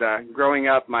 and growing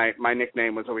up, my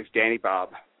nickname was always Danny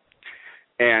Bob.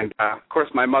 And, of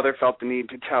course, my mother felt the need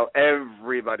to tell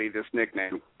everybody this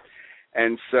nickname.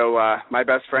 And so my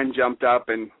best friend jumped up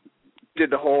and did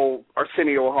the whole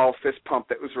Arsenio Hall fist pump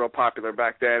that was real popular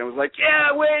back then. And was like,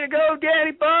 yeah, way to go,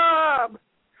 Danny Bob!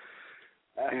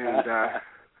 And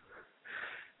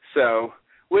so,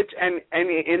 and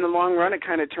in the long run, it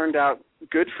kind of turned out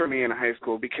good for me in high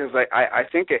school because I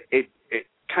think it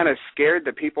kind of scared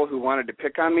the people who wanted to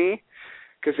pick on me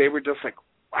because they were just like,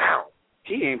 wow,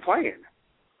 he ain't playing.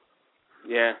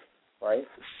 Yeah. Right.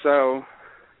 So.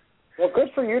 Well,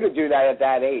 good for you to do that at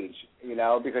that age,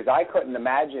 because I couldn't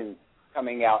imagine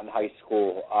coming out in high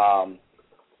school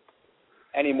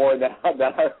any more than I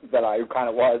kind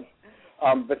of was.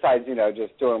 Besides,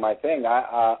 just doing my thing,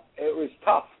 it was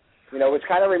tough. Which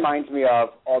kind of reminds me of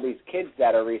all these kids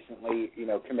that are recently,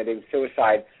 committing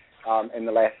suicide in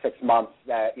the last 6 months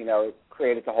that,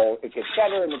 created the whole It Gets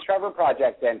Better and the Trevor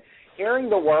Project. And hearing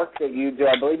the work that you do,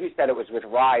 I believe you said it was with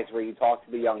Rise, where you talk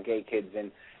to the young gay kids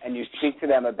and you speak to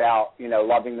them about,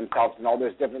 loving themselves and all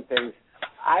those different things.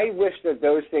 I wish that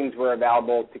those things were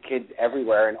available to kids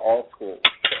everywhere in all schools.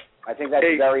 I think that's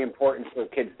very important for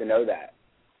kids to know that.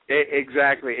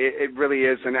 Exactly. It really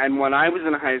is. And when I was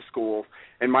in high school,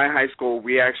 in my high school,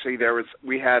 we had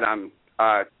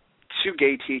two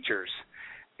gay teachers,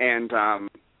 and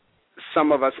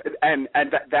some of us, and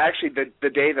actually the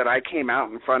day that I came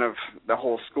out in front of the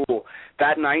whole school,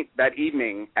 that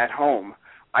evening at home,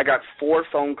 I got 4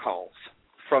 phone calls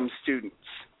from students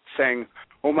saying,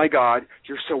 oh, my God,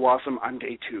 you're so awesome, I'm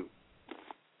gay too.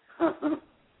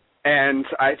 And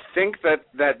I think that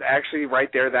actually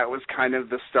right there, that was kind of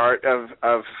the start of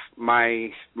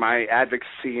my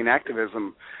advocacy and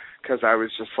activism, because I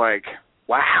was just like,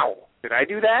 wow, did I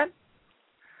do that?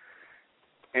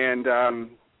 And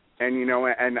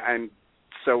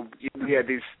so we had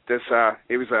it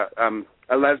was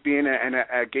a lesbian and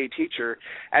a gay teacher,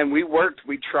 and we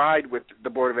tried with the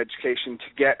Board of Education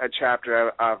to get a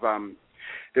chapter of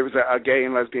there was a gay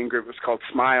and lesbian group. It was called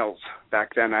Smiles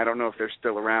back then. I don't know if they're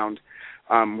still around.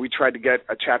 We tried to get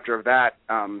a chapter of that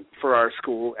for our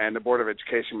school, and the Board of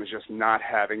Education was just not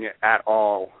having it at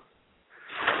all.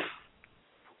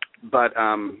 But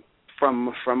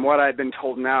from what I've been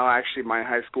told now, actually my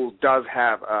high school does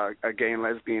have a gay and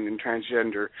lesbian and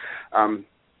transgender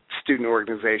student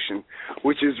organization,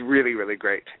 which is really, really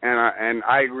great. And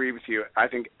I agree with you. I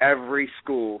think every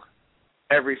school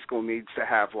needs to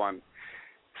have one,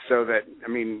 so that,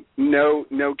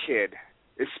 no kid,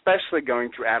 especially going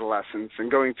through adolescence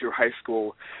and going through high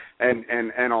school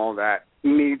and all that,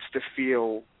 needs to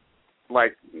feel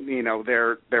like,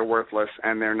 they're worthless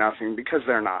and they're nothing, because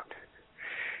they're not.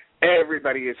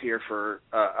 Everybody is here for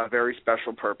a very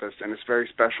special purpose and a very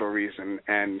special reason,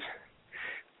 and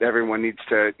everyone needs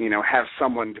to, have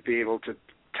someone to be able to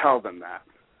tell them that.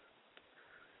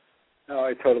 No,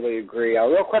 I totally agree.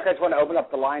 Real quick, I just want to open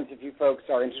up the lines if you folks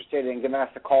are interested in giving us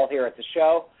a call here at the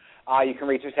show. You can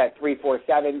reach us at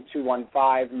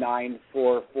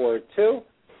 347-215-9442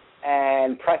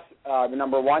 and press the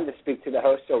number 1 to speak to the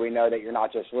host, so we know that you're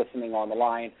not just listening on the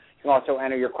line. You can also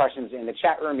enter your questions in the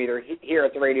chat room, either here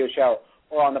at the radio show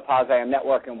or on the POZIAM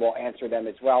network, and we'll answer them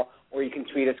as well. Or you can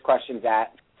tweet us questions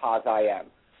at POZIAM.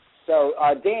 So,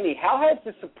 Danny, how has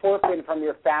the support been from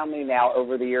your family now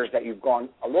over the years that you've gone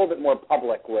a little bit more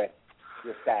public with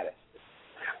your status?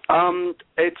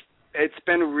 It's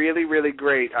been really, really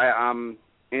great. My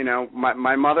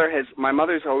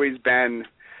mother's always been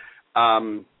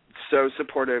so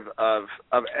supportive of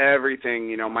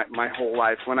everything, my whole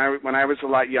life. When I was a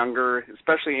lot younger,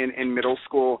 especially in middle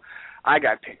school, I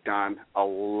got picked on a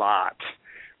lot.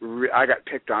 I got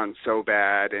picked on so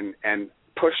bad and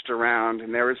pushed around.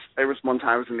 And there was one time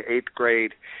I was in the 8th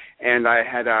grade, and I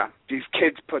had these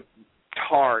kids put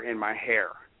tar in my hair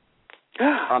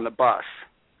on the bus.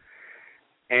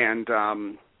 And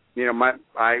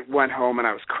I went home and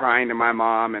I was crying to my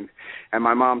mom, and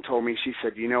my mom told me, she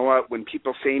said, you know what, when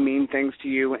people say mean things to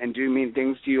you and do mean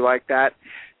things to you like that,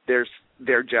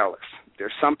 they're jealous.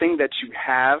 There's something that you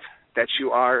have, that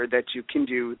you are, that you can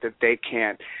do that they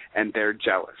can't, and they're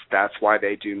jealous. That's why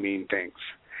they do mean things.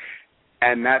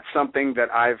 And that's something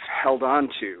that I've held on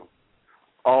to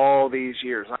all these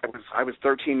years. I was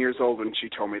 13 years old when she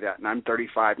told me that, and I'm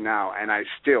 35 now, and I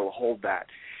still hold that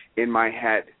in my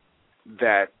head,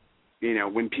 that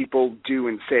when people do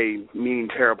and say mean,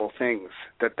 terrible things,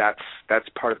 that's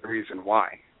part of the reason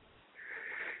why.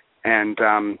 And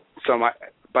so my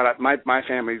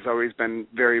family's always been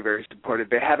very, very supportive.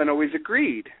 They haven't always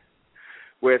agreed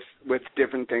with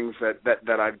different things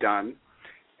that I've done,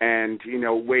 and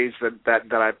ways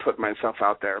that I put myself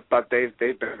out there, but they've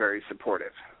been very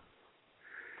supportive,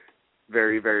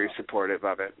 very, very supportive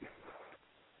of it.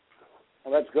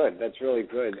 Well, that's good. That's really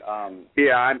good.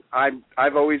 Yeah,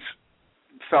 I've always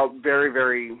felt very,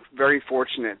 very, very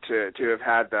fortunate to have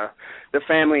had the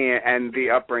family and the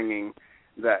upbringing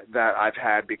that I've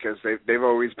had, because they've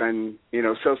always been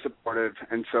so supportive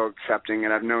and so accepting,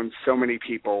 and I've known so many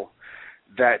people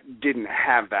that didn't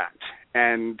have that,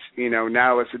 and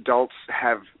now as adults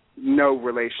have no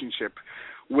relationship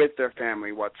with their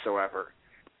family whatsoever,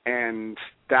 and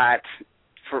that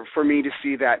for me to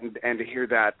see that and to hear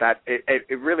that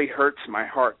it really hurts my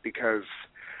heart, because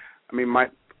my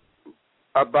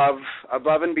above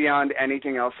and beyond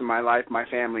anything else in my life, my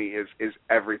family is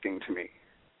everything to me.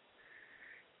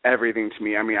 Everything to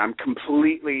me. I'm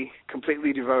completely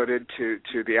devoted to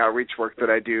the outreach work that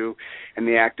I do and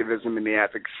the activism and the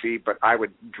advocacy, but I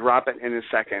would drop it in a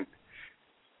second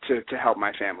to help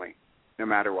my family, no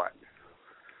matter what.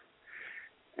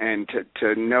 And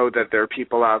to know that there are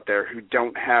people out there who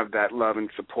don't have that love and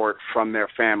support from their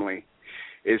family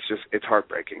it's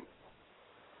heartbreaking.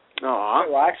 Aww.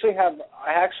 Okay, well, I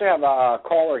actually have a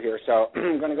caller here, so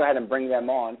I'm going to go ahead and bring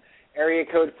them on. Area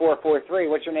code 443.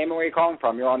 What's your name and where are you calling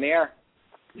from? You're on the air.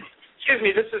 Excuse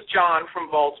me, this is John from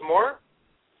Baltimore.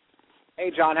 Hey,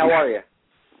 John, how are you?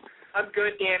 I'm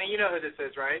good, Danny. You know who this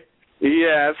is, right?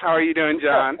 Yes. How are you doing,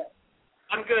 John?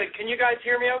 I'm good. Can you guys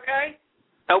hear me okay?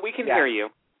 Oh, we can hear you.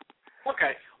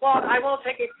 Okay. Well, I won't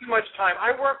take too much time.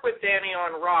 I work with Danny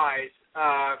on Rise,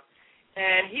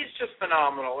 and he's just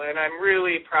phenomenal, and I'm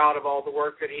really proud of all the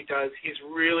work that he does. He's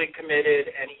really committed,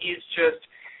 and he's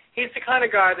the kind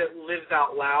of guy that lives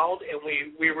out loud, and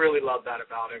we really love that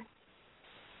about him.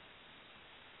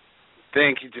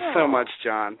 Thank you so much,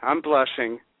 John. I'm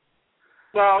blushing.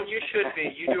 Well, you should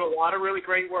be. You do a lot of really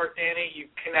great work, Danny. You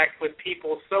connect with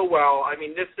people so well.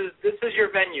 This is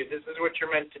your venue. This is what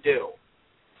you're meant to do.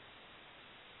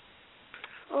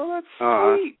 Oh, that's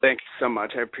sweet. Thank you so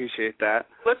much. I appreciate that.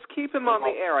 Let's keep him on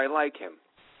the air. I like him.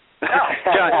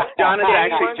 John is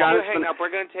actually... John is hang up.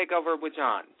 We're going to take over with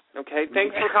John. Okay?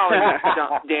 Thanks for calling,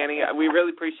 Danny. We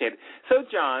really appreciate it. So,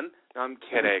 John, I'm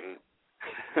kidding.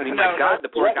 My God, the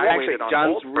poor guy waited on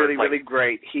John's hold really, really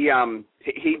great. He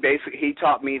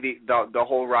taught me the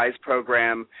whole Rise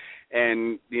program,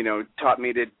 and taught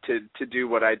me to do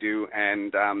what I do,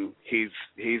 and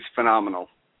he's phenomenal.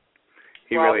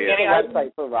 He really is. What's the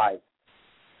website for Rise?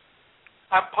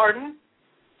 Pardon?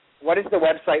 What is the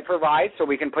website for Rise, so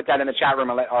we can put that in the chat room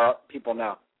and let our people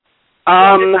know?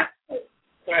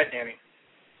 Go ahead, Danny.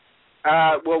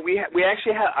 Well, we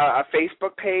actually have a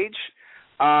Facebook page.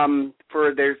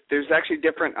 There's actually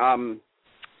different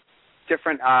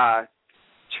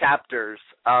chapters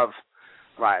of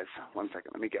Rise. One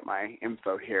second, let me get my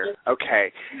info here.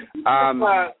 Okay,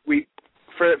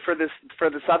 for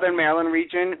the Southern Maryland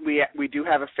region, we do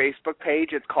have a Facebook page.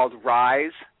 It's called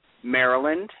Rise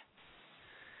Maryland,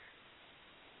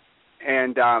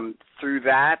 and through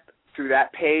that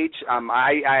page,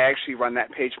 I actually run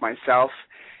that page myself.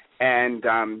 And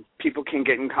people can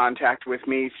get in contact with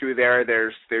me through there.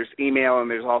 There's email, and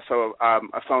there's also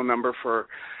a phone number for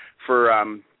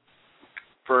our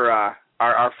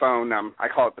phone. I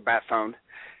call it the bat phone.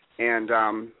 And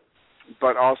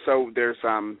but also there's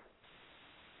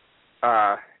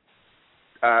a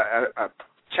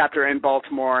chapter in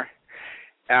Baltimore,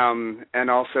 and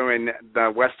also in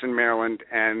the Western Maryland,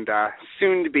 and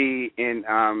soon to be in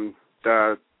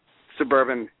the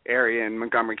suburban area in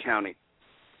Montgomery County.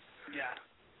 Yeah.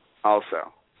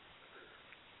 Also.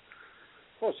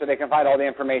 Cool. So they can find all the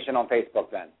information on Facebook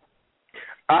then.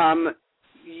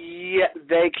 Yeah,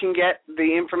 they can get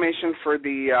the information for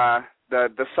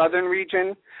the southern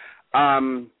region,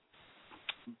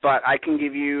 but I can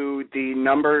give you the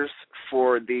numbers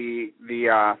for the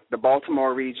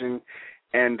Baltimore region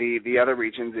and the other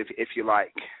regions if you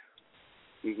like.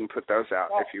 You can put those out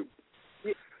if you.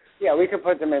 Yeah, we could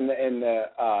put them in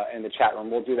the chat room.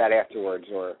 We'll do that afterwards,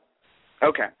 or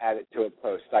add it to a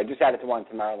post. I just added to one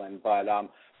to Maryland, but all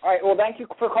right. Well, thank you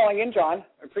for calling in, John.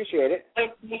 I appreciate it.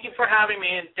 Thank you for having me,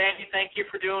 and Danny, thank you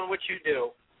for doing what you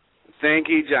do. Thank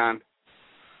you, John.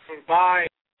 Bye.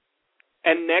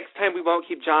 And next time we won't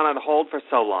keep John on hold for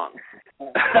so long.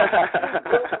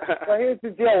 Well, here's the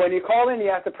deal. When you call in, you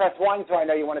have to press 1 so I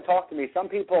know you want to talk to me. Some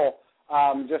people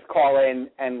just call in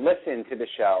and listen to the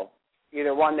show.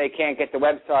 Either one, they can't get the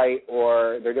website,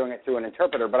 or they're doing it through an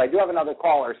interpreter. But I do have another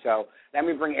caller, so let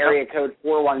me bring area code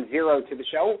 410 to the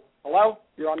show. Hello?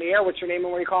 You're on the air. What's your name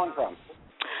and where are you calling from?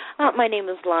 My name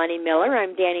is Lonnie Miller.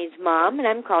 I'm Danny's mom, and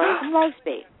I'm calling from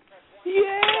Lightspeed.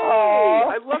 Yay! Aww.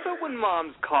 I love it when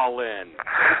moms call in.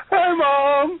 Hi,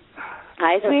 Mom.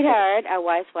 Hi, sweetheart. I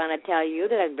always want to tell you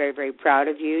that I'm very, very proud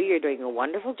of you. You're doing a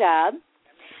wonderful job.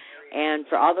 And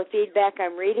for all the feedback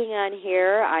I'm reading on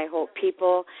here, I hope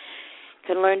people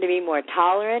can learn to be more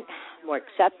tolerant, more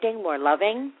accepting, more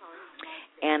loving.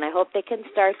 And I hope they can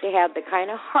start to have the kind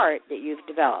of heart that you've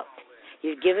developed.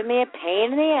 You've given me a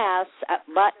pain in the ass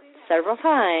butt several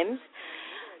times,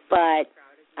 but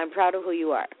I'm proud of who you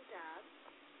are.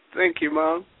 Thank you,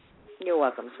 Mom. You're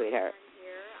welcome, sweetheart.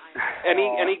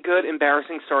 Any good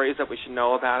embarrassing stories that we should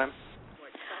know about him?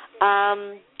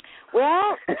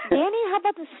 Well, Danny, how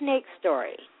about the snake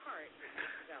story?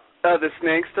 Oh, the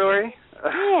snake story?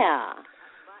 Yeah.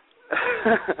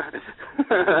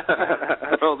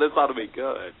 Oh, this ought to be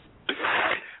good.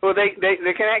 Well,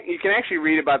 you can actually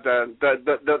read about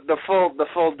the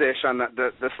full dish on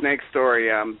the snake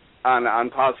story on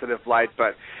Positive Light.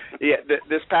 But yeah,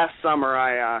 this past summer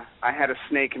I had a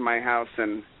snake in my house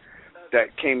and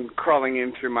that came crawling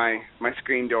in through my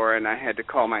screen door, and I had to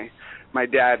call my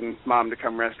dad and mom to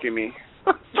come rescue me.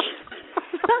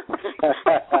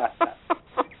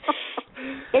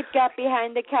 It got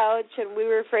behind the couch, and we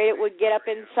were afraid it would get up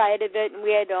inside of it, and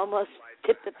we had to almost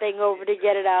tip the thing over to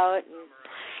get it out.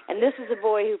 And this is a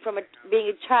boy who, from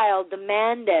being a child,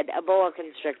 demanded a boa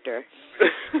constrictor.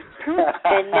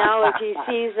 And now if he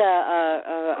sees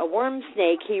a worm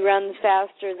snake, he runs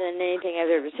faster than anything I've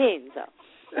ever seen. So,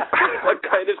 what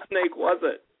kind of snake was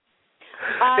it?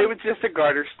 It was just a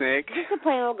garter snake. Just a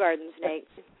plain old garden snake.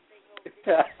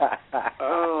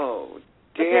 Oh,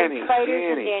 Danny.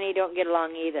 Spiders and Danny don't get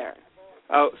along either.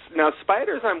 Oh, now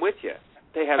spiders, I'm with you.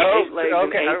 They have 8 legs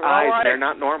and 8 eyes. Right. They're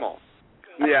not normal.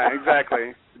 Yeah,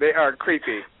 exactly. They are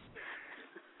creepy.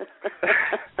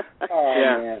 Oh,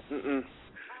 yeah. Man. Mm-mm.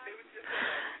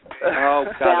 Oh,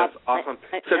 God, that's awesome.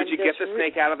 So did you get the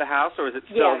snake out of the house, or is it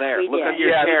still there? Look under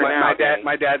your chair now,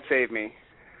 my dad saved me.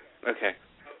 Okay.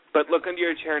 But look under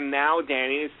your chair now,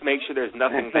 Danny, to make sure there's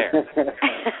nothing there.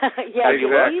 Yeah,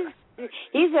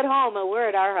 he's at home, and we're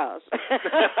at our house.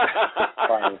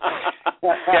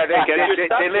 Yeah,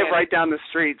 they live right down the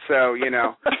street, so, you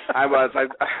know,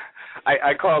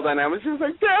 I called and I was just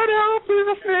like, Dad, help me,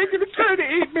 the snake is trying to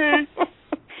eat me.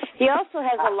 He also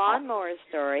has a lawnmower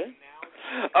story.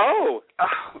 Oh.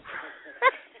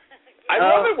 I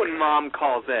love it when Mom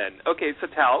calls in. Okay, so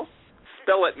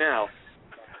spill it now.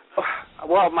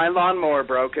 Well, my lawnmower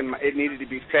broke and it needed to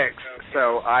be fixed,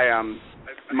 so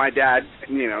my dad,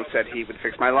 said he would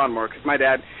fix my lawnmower because my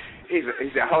dad, he's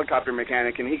a helicopter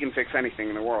mechanic and he can fix anything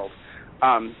in the world.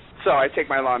 So I take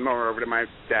my lawnmower over to my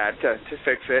dad to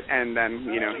fix it, and then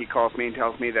he calls me and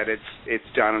tells me that it's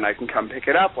done and I can come pick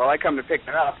it up. Well, I come to pick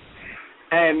it up,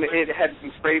 and it had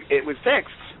been sprayed. It was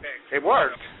fixed. It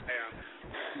worked,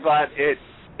 but it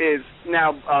is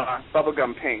now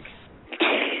bubblegum pink.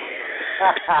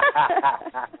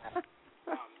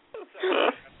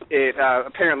 It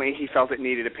apparently he felt it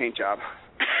needed a paint job.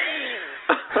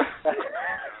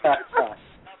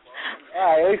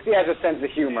 At least he has a sense of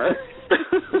humor.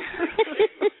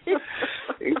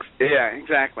 Yeah,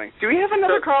 exactly. Do we have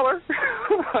another caller? No.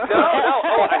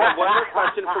 Oh, I have one more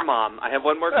question for Mom.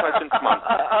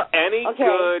 Any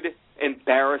good,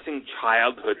 embarrassing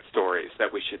childhood stories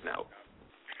that we should know?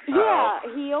 Yeah,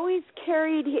 he always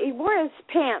he wore his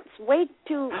pants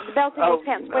the belt of his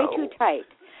pants way too tight.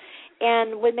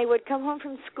 And when they would come home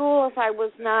from school, if I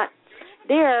was not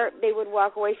there, they would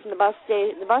walk away from the bus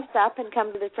stop and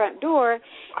come to the front door,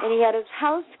 and he had his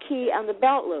house key on the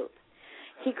belt loop.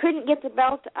 He couldn't get the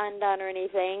belt undone or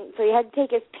anything, so he had to take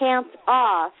his pants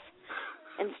off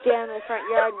and stand in the front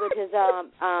yard with his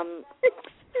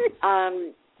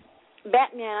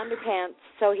Batman underpants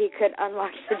so he could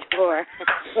unlock the door.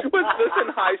 Was this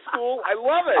in high school? I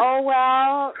love it. Oh,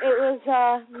 well, it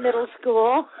was middle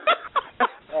school.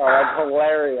 Oh, that's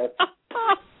hilarious.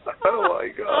 Oh, my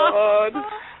God.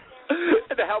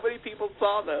 And how many people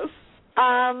saw this?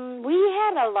 We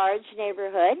had a large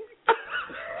neighborhood.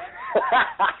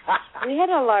 We had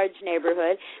a large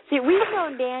neighborhood. See, we've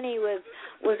known Danny was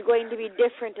going to be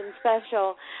different and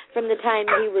special from the time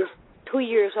he was 2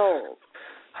 years old.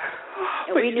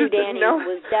 And we knew Danny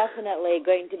was definitely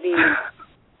going to be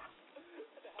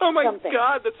oh my something.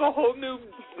 God, that's a whole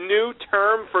new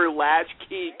term for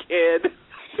latchkey kid.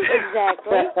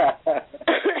 Exactly.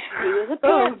 He was a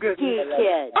pesky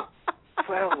kid.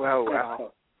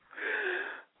 Well.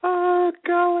 Oh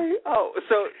golly. Oh,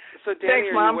 so Danny, Thanks,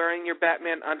 are Mom. you wearing your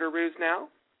Batman underoos now?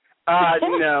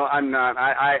 No, I'm not.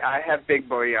 I have big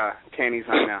boy tannies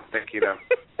on now. Thank you, though.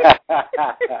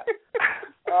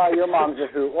 Oh, your mom's a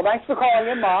hoot. Well, thanks for calling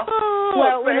in, Mom. Oh,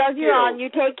 well, we love you on. You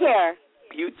take care.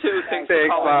 You too. Thanks for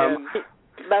Mom. calling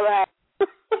in. Bye-bye.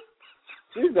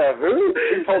 She's a hoot.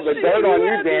 She pulled the dirt on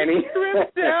you, Danny.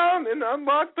 Stripped down and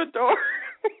unlocked the door.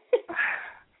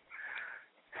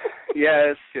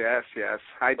 Yes.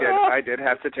 I did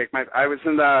have to take my. I was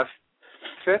in the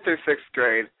 5th or 6th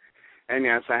grade, and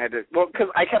yes, I had to. Well, because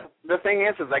the thing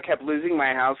is I kept losing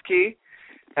my house key,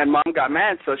 and Mom got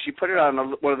mad, so she put it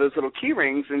on one of those little key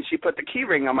rings, and she put the key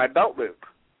ring on my belt loop,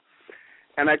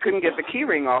 and I couldn't get the key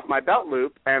ring off my belt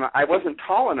loop, and I wasn't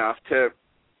tall enough to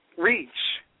reach.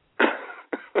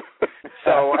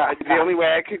 So the only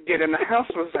way I could get in the house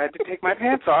was I had to take my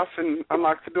pants off and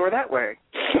unlock the door that way.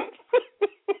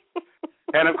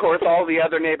 And, of course, all the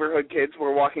other neighborhood kids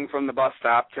were walking from the bus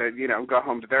stop to, go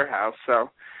home to their house. So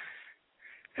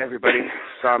everybody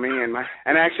saw me. And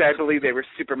actually, I believe they were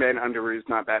Superman underoos,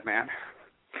 not Batman.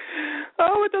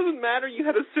 Oh, it doesn't matter. You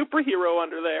had a superhero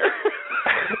under there.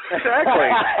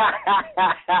 Exactly.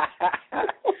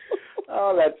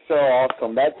 Oh, that's so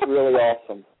awesome. That's really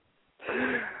awesome.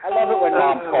 I love it when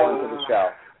moms call into the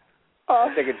show.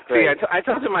 I think it's great. See, I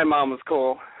told you my mom was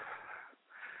cool.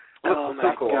 Oh,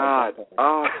 my God.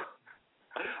 Oh.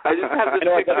 I just have this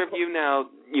picture of you now,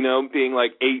 being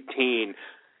like 18.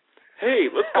 Hey,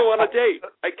 let's go on a date.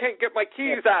 I can't get my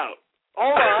keys out.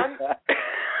 Hold on.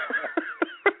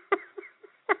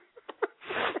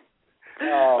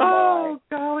 Oh,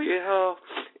 golly. Oh.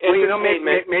 Well,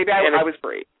 maybe I was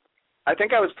free. I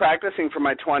think I was practicing for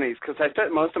my 20s because I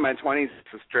spent most of my 20s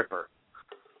as a stripper.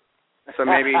 So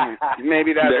maybe that's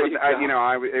what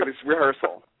it was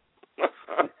rehearsal.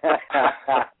 Oh,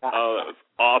 that was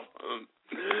awesome.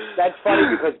 That's funny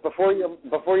because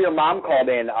before your mom called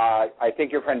in, I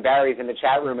think your friend Barry's in the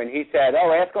chat room, and he said,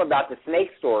 "Oh, ask him about the snake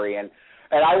story," and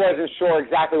I wasn't sure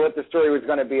exactly what the story was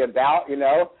going to be about,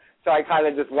 So I kind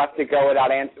of just left it go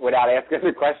without asking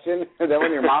the question. And then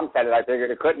when your mom said it, I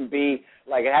figured it couldn't be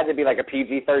it had to be like a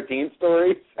PG-13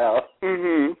 story. So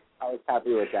I was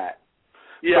happy with that.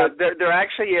 Yeah, there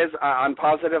actually is on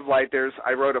Positive Light.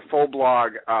 I wrote a full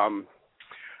blog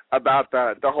about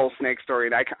the whole snake story,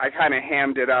 and I kind of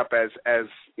hammed it up as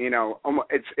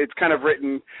it's kind of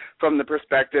written from the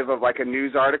perspective of like a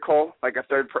news article, like a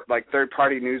third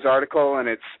party news article, and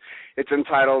it's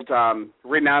entitled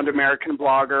 "Renowned American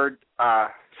Blogger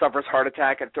Suffers Heart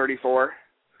Attack at 34,"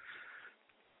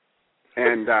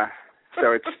 and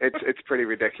so it's pretty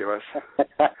ridiculous.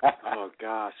 Oh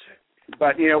gosh.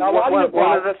 But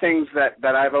one of the things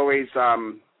that I've always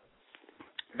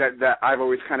that I've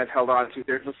always kind of held on to.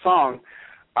 There's a song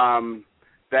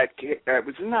that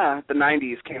was in the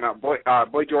 90s, came out.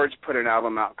 Boy George put an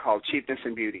album out called Cheapness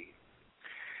and Beauty,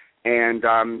 and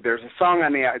there's a song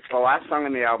it's the last song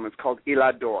on the album. It's called Il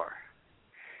Adore,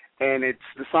 and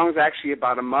the song's actually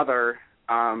about a mother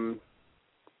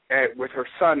with her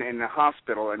son in the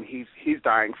hospital, and he's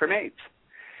dying from AIDS.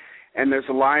 And there's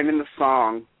a line in the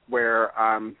song where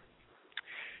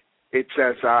it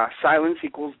says, "Silence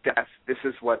equals death, this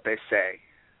is what they say,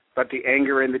 but the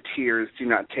anger and the tears do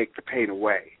not take the pain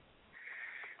away."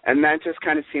 And that just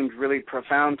kind of seemed really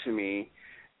profound to me.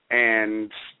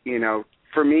 And,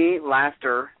 for me,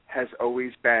 laughter has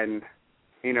always been,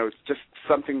 just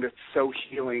something that's so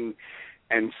healing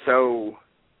and so,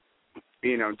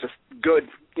 just good,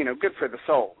 good for the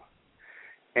soul.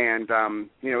 And,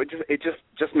 it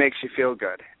just makes you feel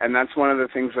good. And that's one of the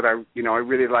things that I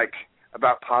really like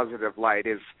about Positive Light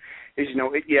is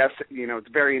it's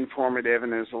very informative,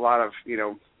 and there's a lot of,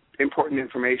 important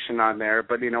information on there,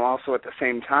 but, also at the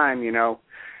same time,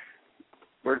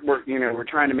 we're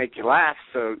trying to make you laugh,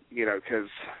 so, because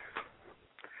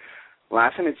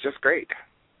laughing is just great.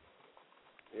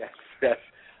 Yes,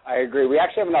 I agree. We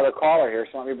actually have another caller here,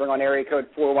 so let me bring on area code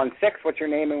 416. What's your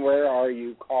name and where are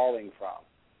you calling from?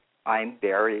 I'm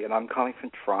Barry, and I'm calling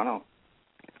from Toronto.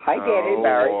 Hi, Danny. Oh,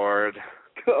 Barry. Lord.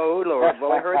 Oh, Lord.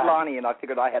 Well, I heard Lonnie, and I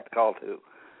figured I had to call, too.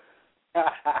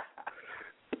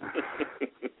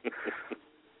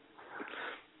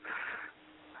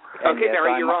 Okay,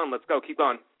 Barry, you're on. Let's go. Keep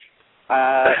going.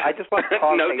 I just want to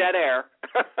call. No dead air.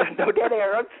 No dead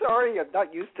air. I'm sorry. I'm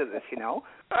not used to this,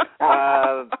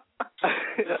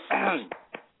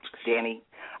 Danny,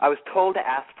 I was told to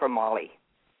ask for Molly.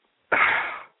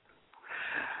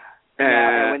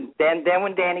 And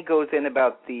when Danny goes in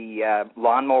about the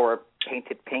lawnmower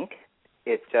painted pink,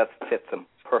 it just fits him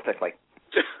perfectly.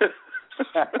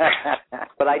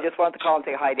 But I just wanted to call and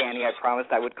say hi, Danny. I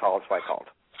promised I would call, so I called.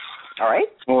 All right?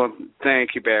 Well,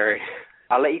 thank you, Barry.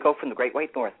 I'll let you go from the Great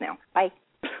White North now. Bye.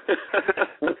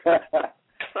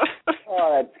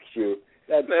 Oh, that's cute.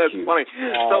 That's cute. Funny.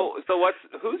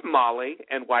 Who's Molly,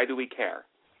 and why do we care?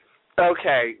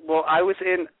 Okay. Well, I was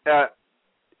in the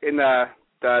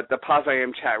Paz I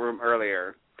Am chat room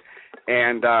earlier,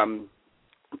 and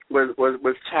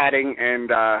was chatting,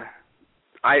 and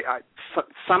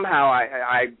somehow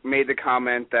I made the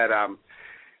comment that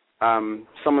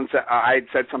someone said I had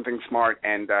said something smart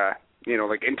and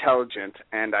like intelligent,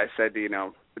 and I said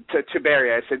to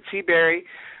Barry, I said, see, Barry,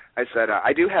 I said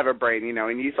I do have a brain,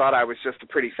 and you thought I was just a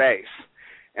pretty face.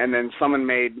 And then someone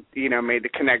made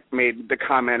the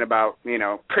comment about,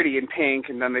 pretty in pink,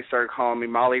 and then they started calling me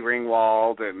Molly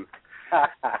Ringwald, and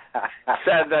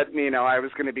said that, I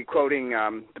was going to be quoting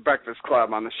The Breakfast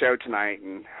Club on the show tonight,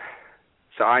 and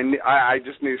so I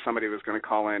just knew somebody was going to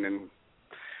call in and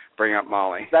bring up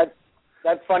Molly.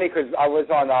 That's funny because I was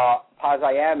on Paz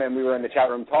I Am, and we were in the chat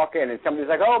room talking, and somebody's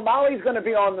like, oh, Molly's going to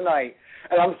be on tonight.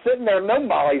 And I'm sitting there, no,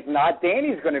 Molly's not.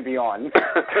 Danny's going to be on.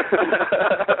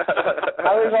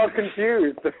 I was all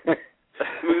confused.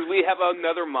 We have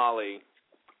another Molly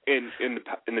in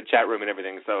the chat room and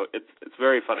everything, so it's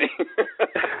very funny.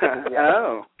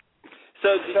 Oh. So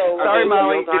sorry,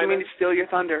 Molly. Didn't mean to steal your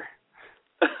thunder.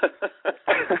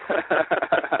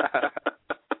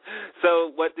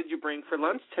 So what did you bring for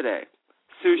lunch today?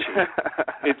 Sushi.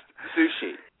 It's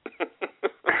sushi.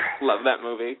 Love that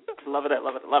movie. Love it.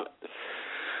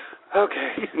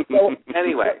 Okay. So,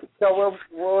 anyway. So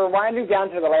we're winding down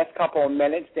to the last couple of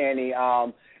minutes, Danny.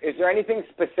 Is there anything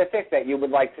specific that you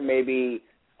would like to maybe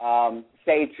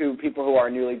say to people who are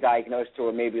newly diagnosed who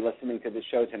are maybe listening to the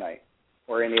show tonight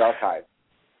or in the archive?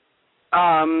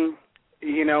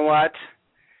 You know what?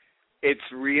 It's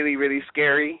really, really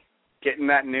scary. Getting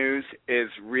that news is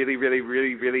really, really,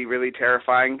 really, really, really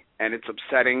terrifying, and it's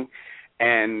upsetting,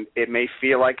 and it may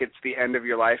feel like it's the end of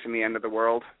your life and the end of the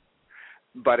world,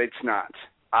 but it's not.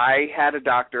 I had a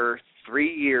doctor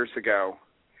 3 years ago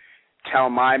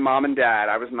tell my mom and dad,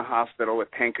 I was in the hospital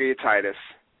with pancreatitis,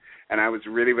 and I was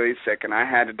really, really sick, and I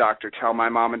had a doctor tell my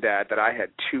mom and dad that I had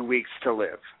 2 weeks to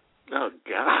live. Oh,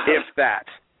 God. If that.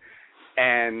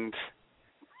 And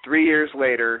 3 years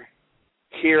later,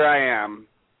 here I am,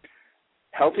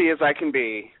 healthy as I can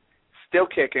be, still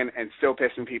kicking and still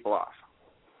pissing people off.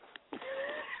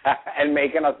 And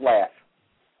making us laugh.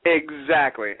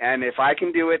 Exactly. And if I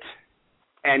can do it,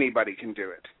 anybody can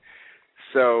do it.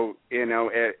 So,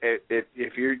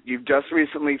 if you've just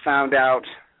recently found out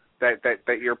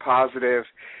that you're positive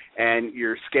and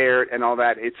you're scared and all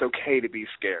that, it's okay to be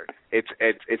scared.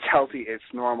 It's healthy,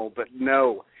 it's normal, but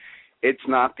no, it's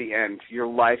not the end. Your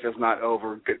life is not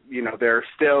over.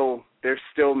 There's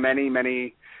still many,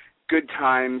 many good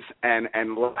times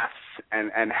and laughs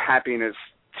and happiness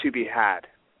to be had.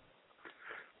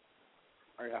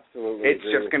 I absolutely It's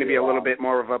agree just going to be a little bit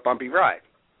more of a bumpy ride.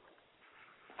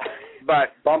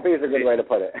 But bumpy is a good way to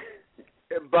put it.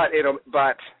 But it'll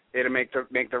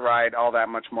make the ride all that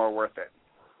much more worth it.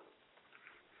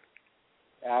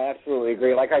 I absolutely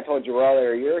agree. Like I told you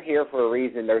earlier, you're here for a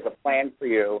reason. There's a plan for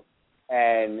you,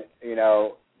 and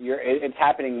it's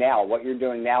happening now. What you're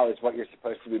doing now is what you're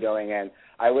supposed to be doing, and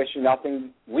we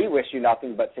wish you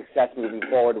nothing but success moving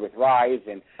forward with Rise,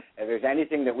 and if there's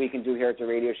anything that we can do here at the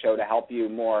radio show to help you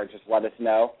more, just let us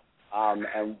know,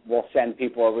 and we'll send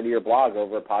people over to your blog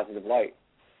over at Positive Light.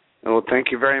 Well, thank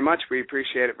you very much. We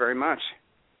appreciate it very much.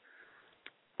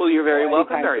 Well, you're very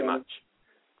welcome very much.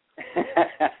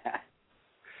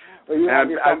 Well,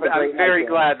 I'm very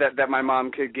glad that my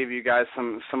mom could give you guys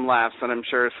some laughs, and I'm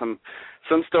sure some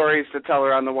stories to tell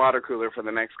her on the water cooler for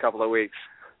the next couple of weeks.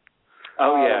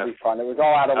 Oh, yeah. It'll be fun. It was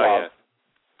all out of love.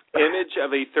 Yeah. Image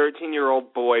of a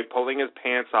 13-year-old boy pulling his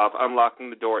pants off, unlocking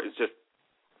the door is just,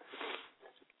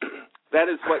 that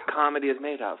is what comedy is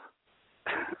made of.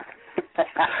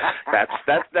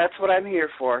 That's what I'm here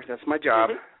for. That's my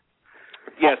job.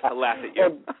 Yes, to laugh at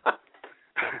you.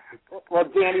 Well,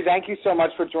 Danny, thank you so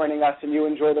much for joining us, and you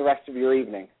enjoy the rest of your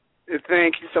evening.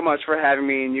 Thank you so much for having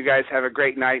me, and you guys have a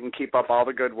great night and keep up all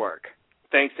the good work.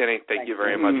 Thanks, Danny. Thank you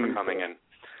very much for coming in.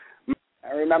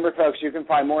 And remember, folks, you can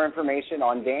find more information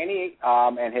on Danny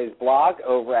and his blog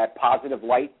over at Positive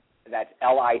Light. That's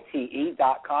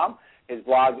LITE.com. His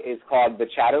blog is called The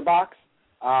Chatterbox.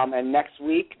 And next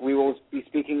week we will be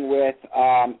speaking with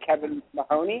Kevin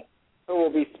Mahoney, who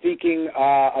will be speaking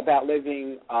about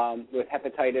living with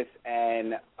hepatitis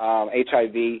and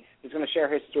HIV. He's going to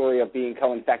share his story of being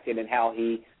co-infected and how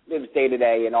he lives day to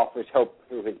day and offers hope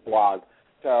through his blog.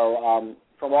 So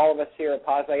from all of us here at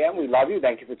Paz IM, we love you.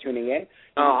 Thank you for tuning in. You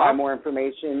can find more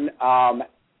information on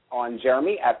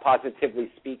Jeremy at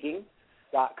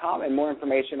positivelyspeaking.com and more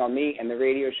information on me and the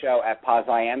radio show at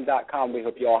pazim.com. We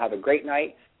hope you all have a great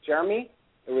night. Jeremy,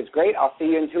 it was great. I'll see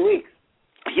you in 2 weeks.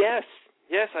 Yes,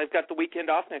 I've got the weekend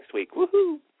off next week.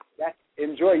 Woohoo! Yes,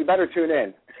 enjoy. You better tune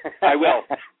in. I will.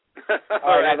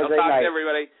 All right, have a great I'll talk night. to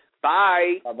everybody.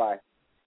 Bye. Bye-bye.